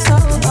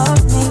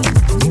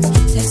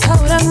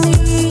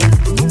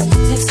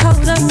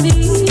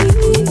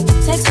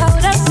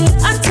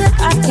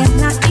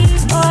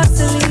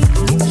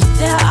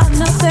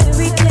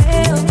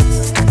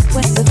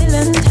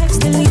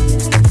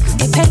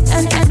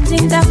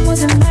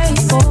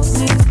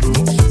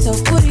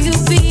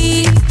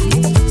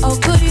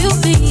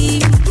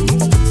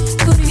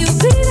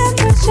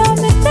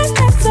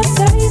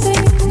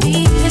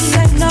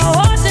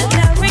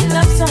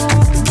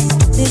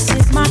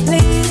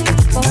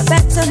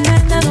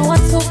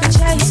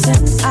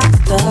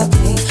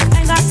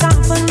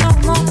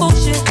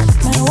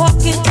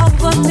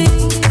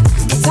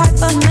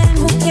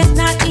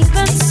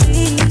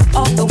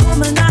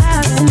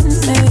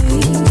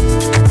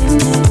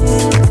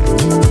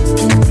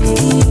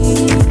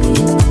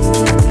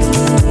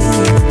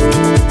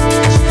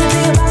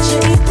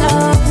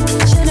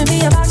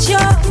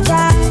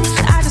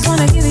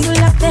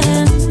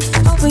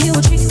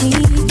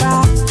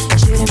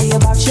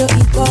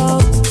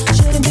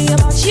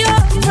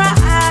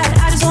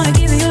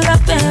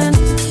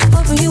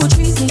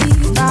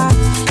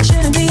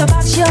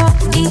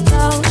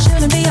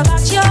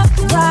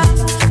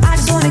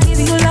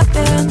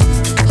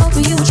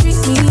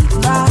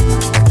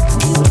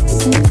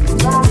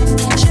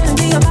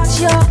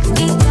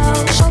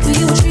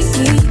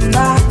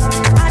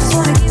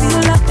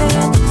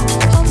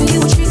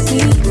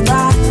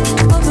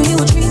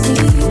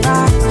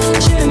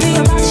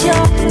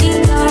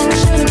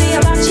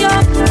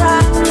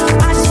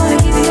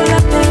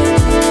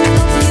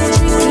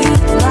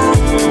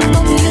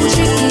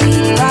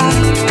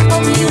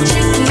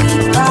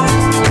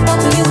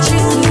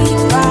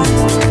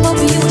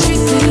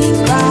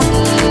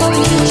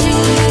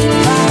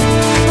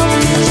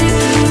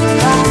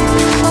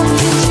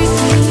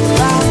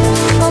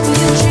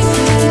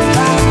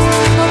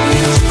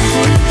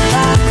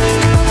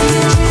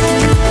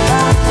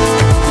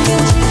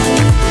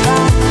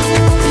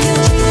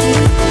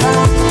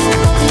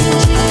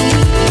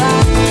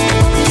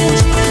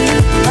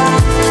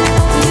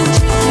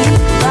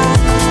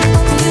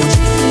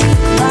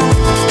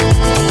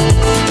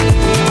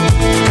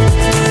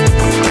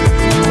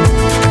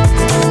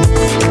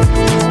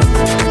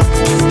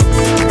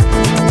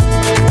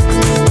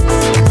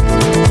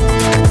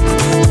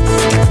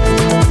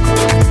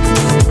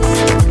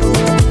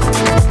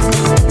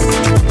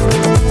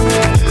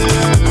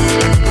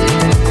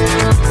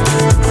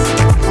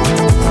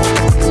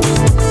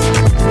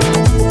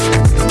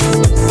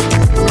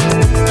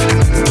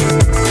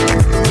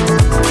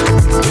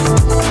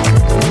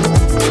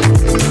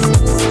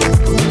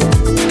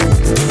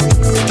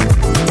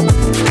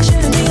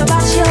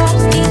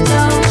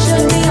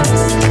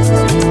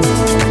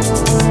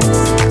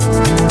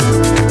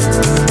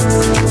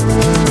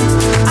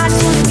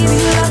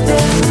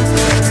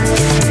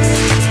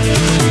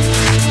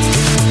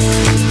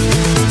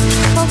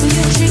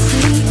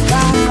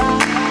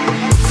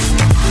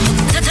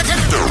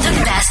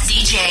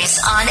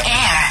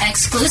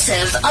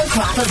exclusive on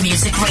Crop of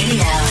Music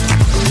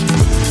Radio.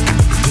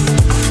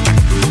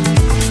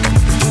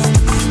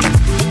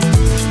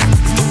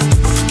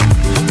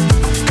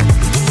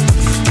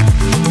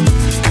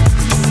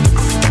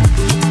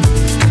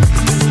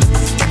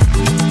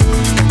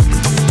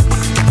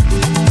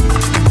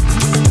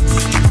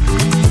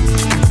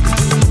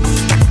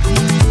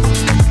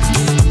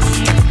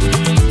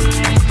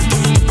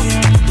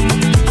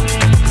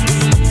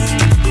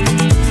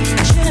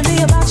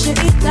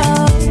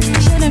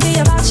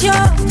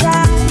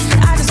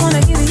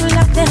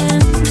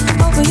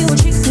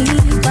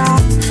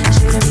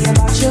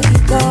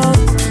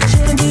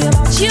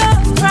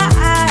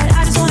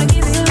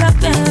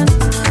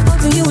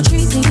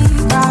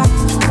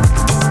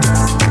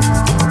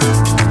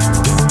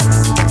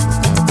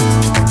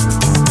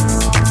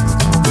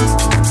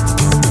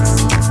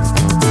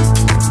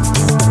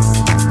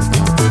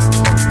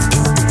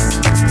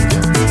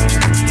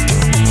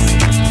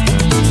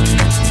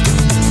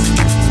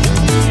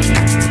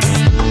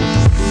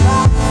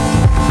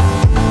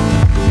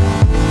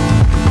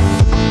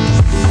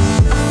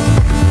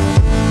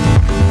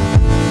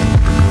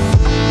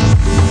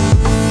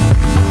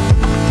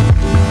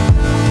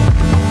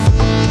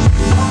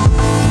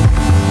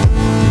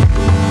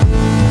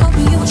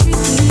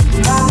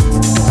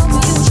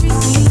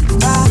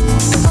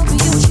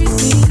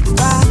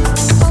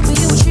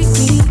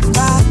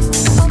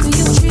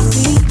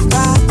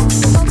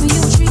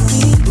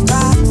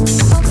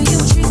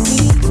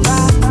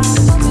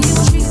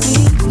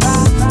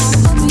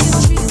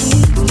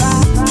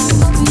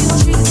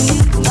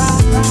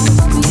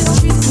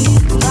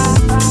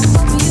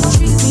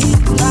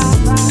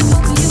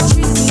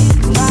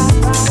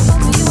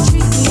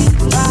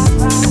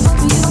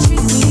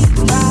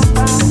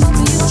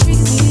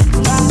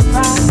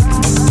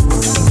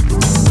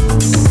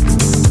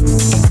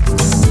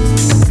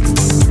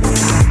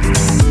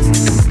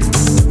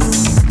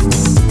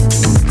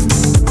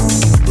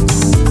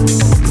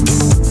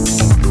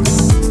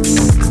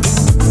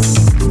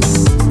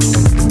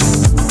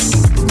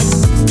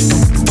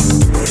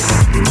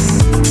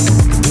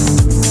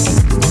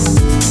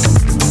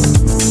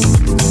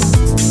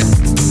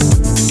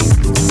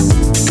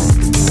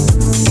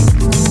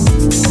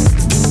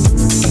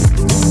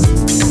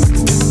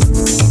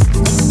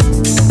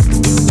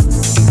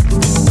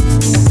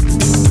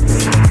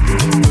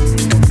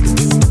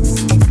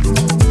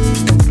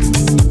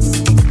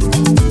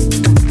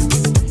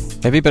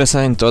 E vi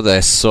presento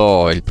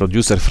adesso il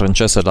producer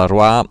francese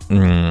Laroy,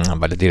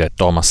 vale a dire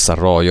Thomas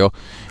Arroyo,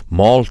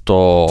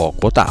 molto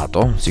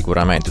quotato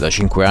sicuramente. Da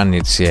 5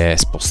 anni si è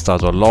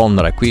spostato a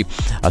Londra e qui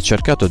ha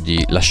cercato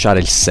di lasciare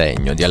il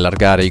segno, di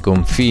allargare i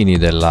confini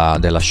della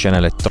scena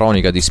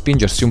elettronica, di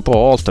spingersi un po'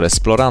 oltre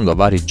esplorando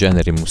vari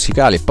generi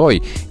musicali.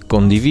 Poi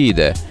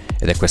condivide,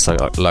 ed è questa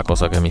la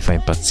cosa che mi fa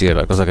impazzire,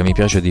 la cosa che mi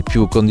piace di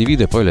più,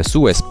 condivide poi le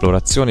sue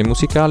esplorazioni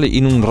musicali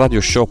in un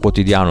radio show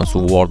quotidiano su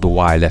World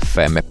Wide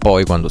FM, e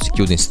poi quando si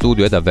chiude in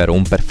studio è davvero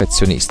un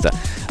perfezionista.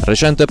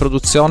 Recente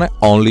produzione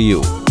Only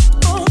You.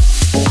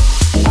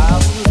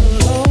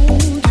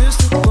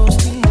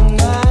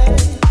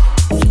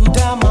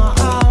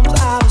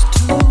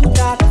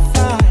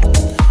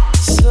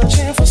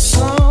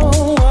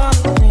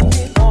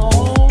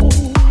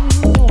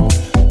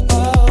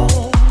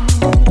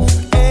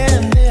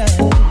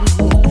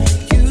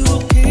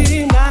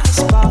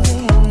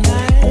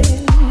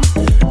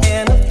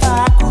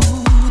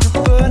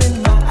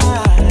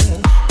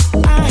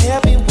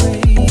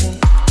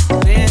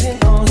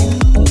 Waiting on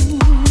you.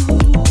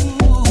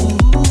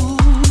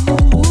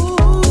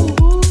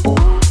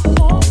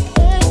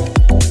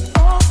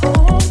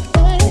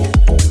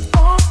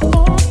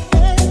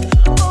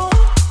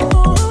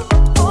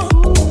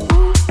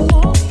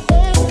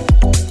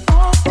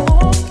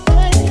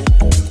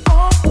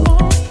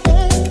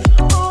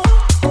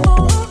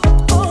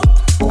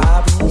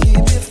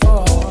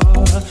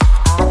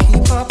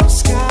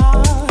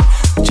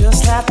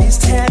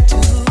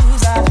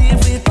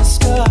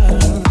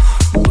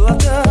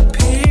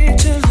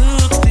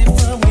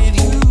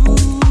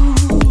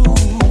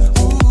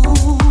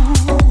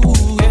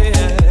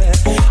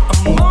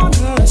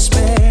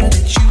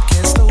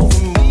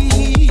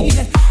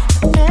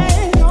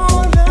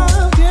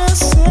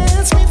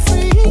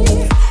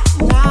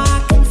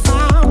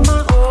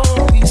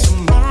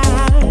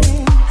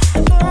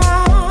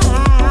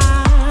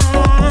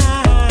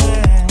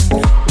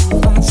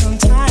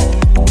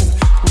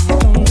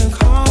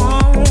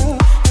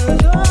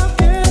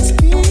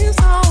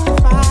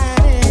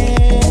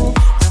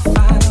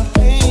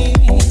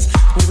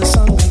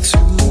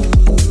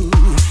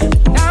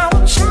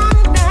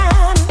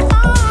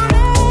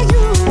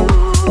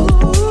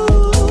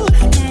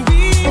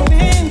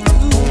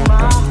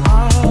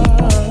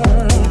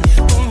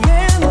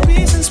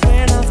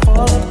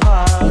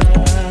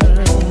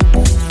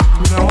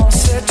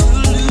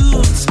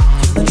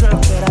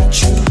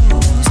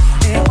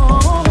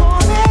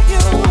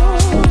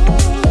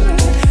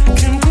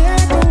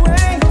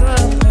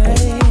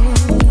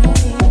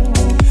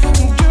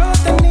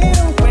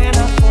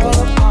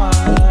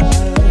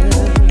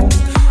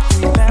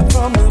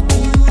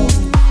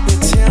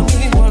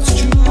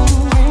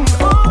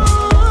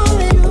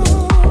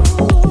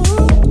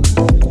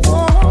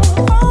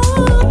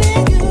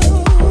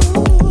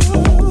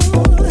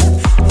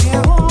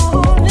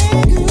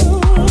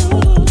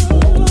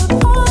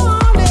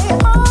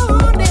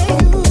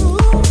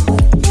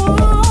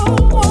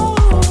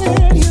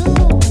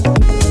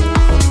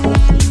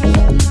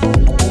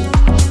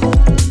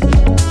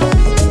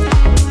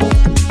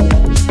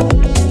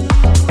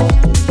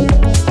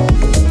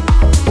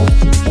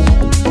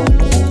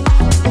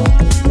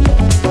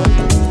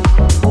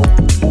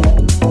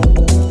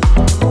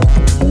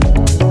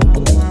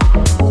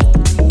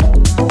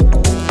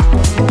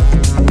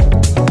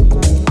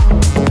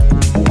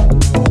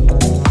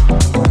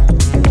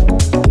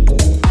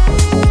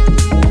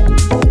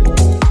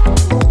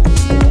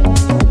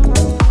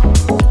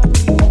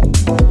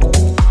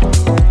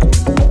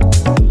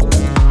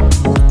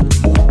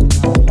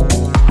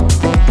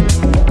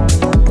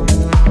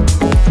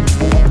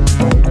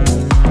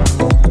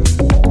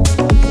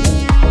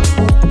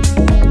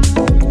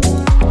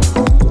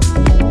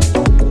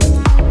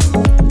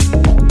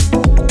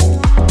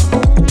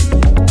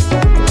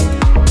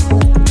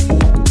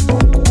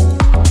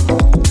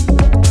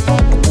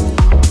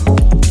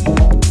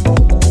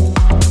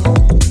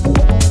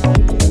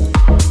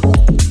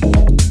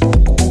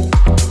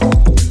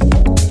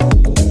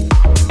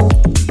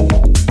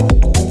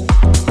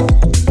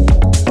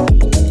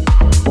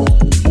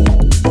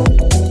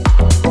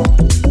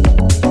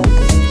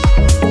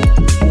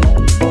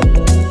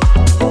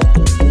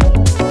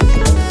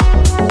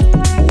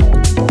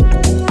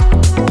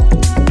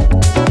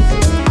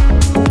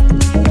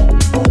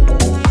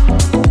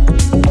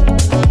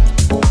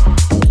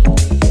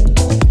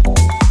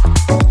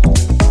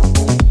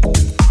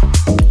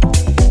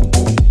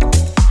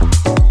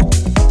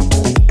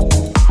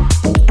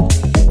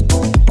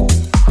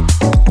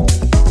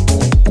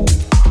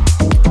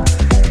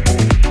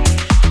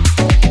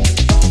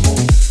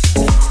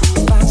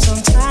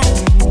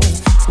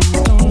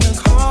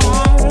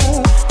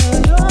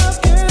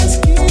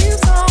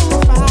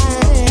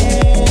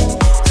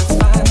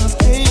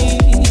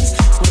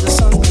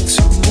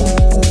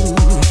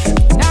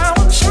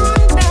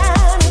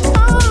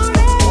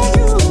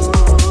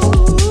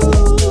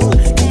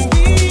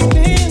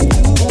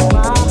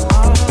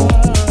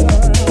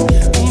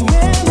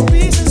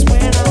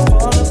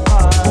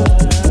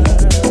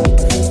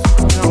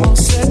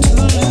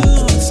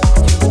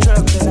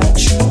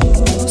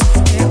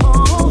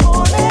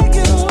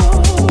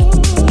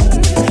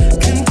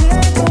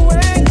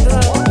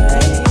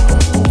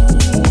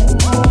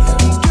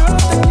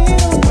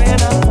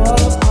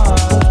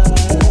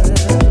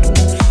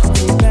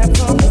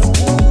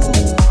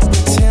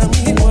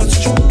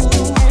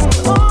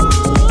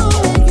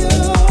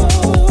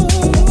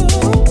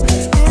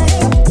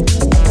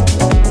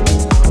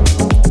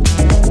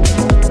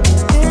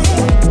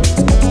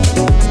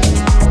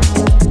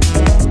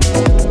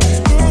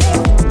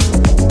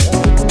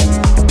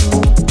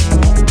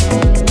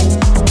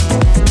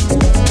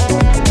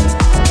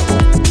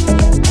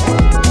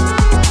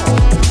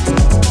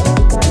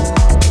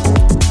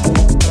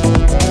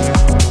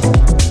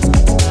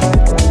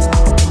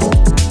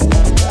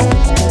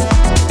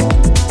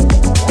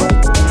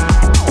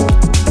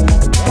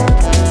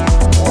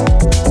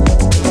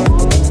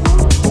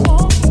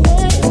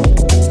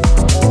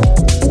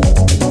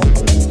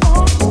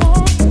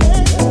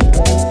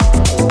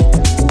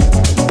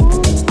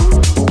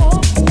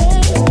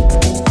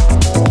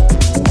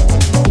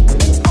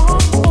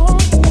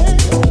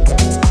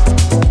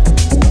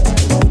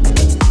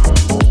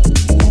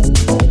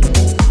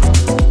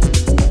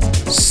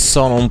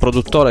 sono un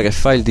produttore che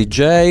fa il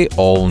DJ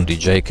o un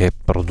DJ che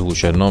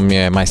produce? Non mi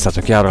è mai stato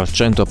chiaro al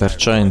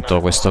 100%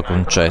 questo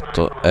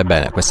concetto.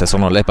 Ebbene, queste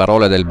sono le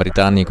parole del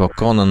britannico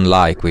Conan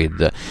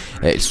Liquid.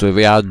 Il suo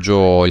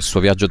viaggio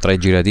tra i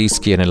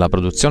giradischi e nella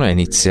produzione è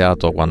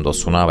iniziato quando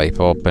suonava hip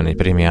hop nei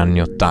primi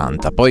anni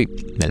 80. Poi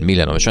nel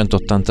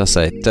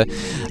 1987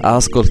 ha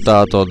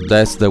ascoltato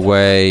That's the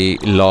Way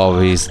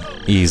Love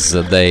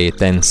Is dei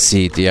Ten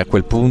City. A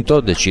quel punto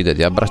decide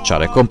di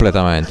abbracciare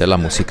completamente la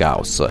musica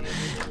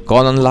house.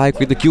 Conan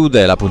Liquid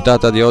chiude la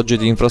puntata di oggi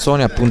di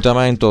Infrasuoni.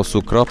 Appuntamento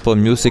su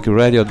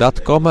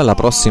cropmusicradio.com la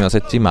prossima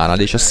settimana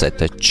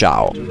 17.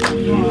 Ciao.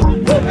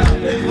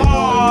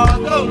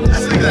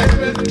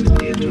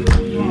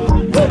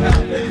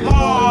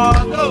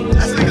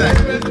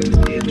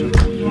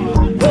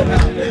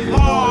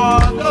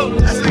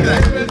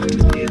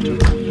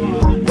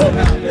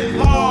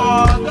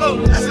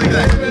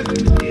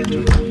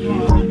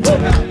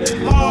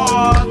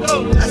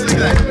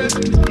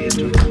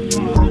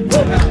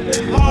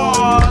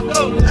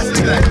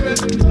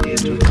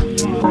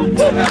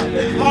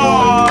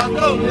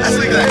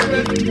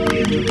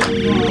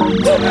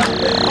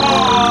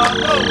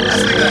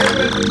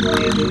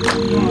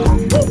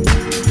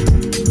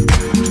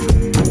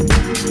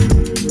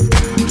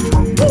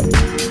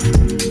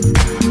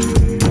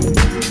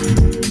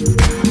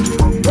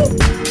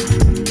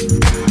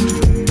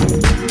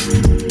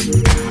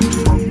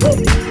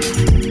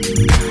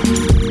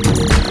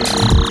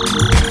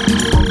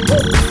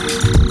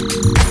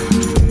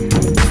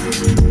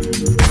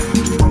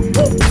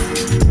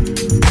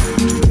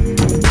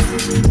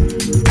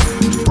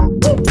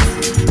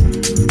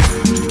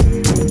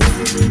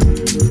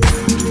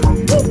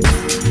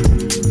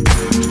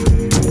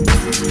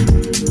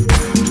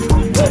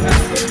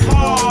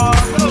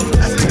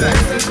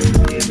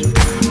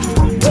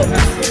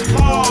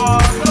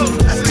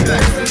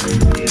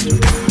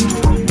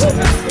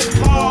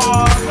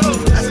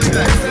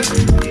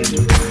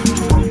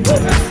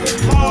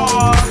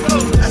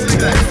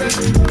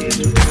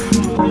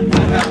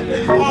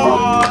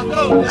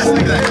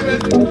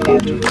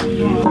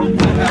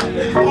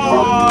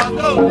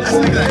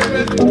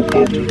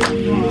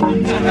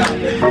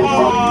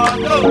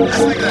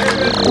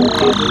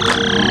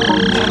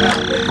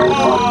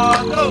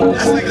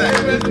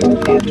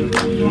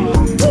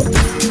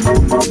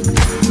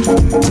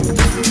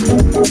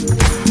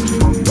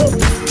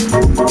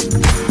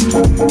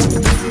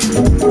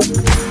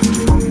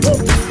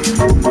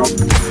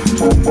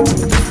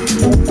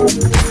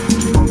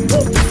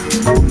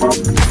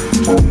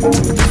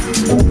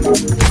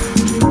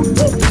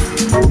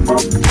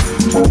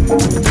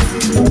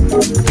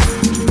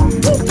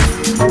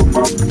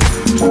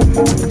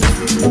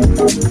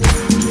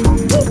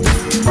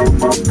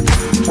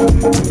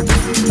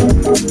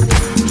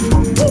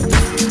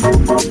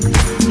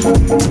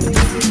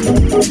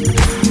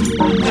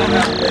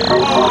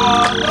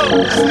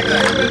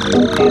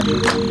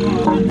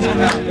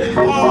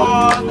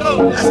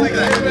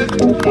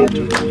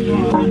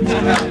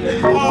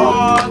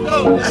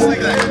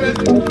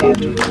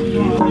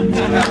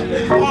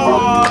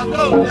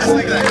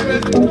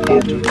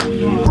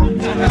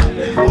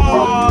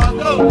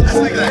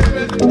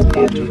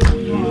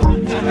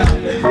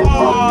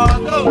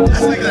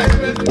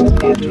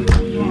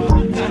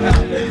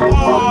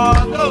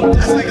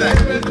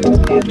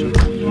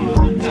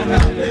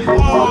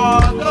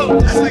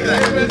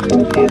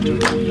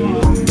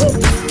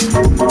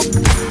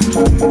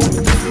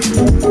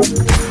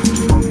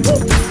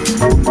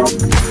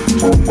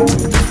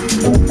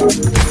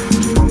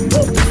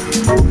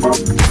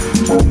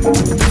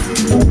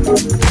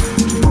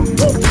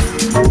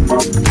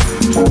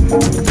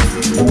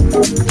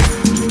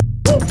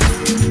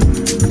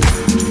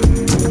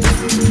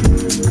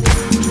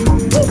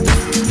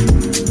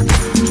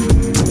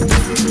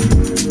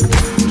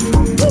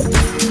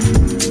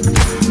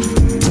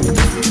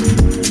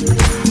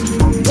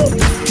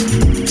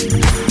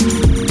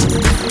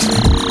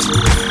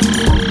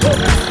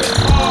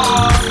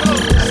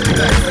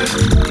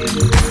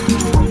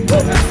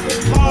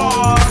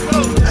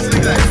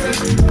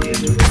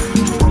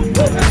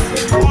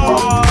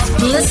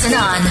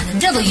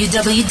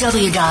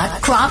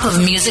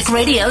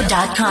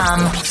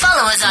 www.cropofmusicradio.com.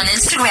 Follow us on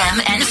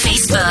Instagram and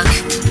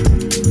Facebook.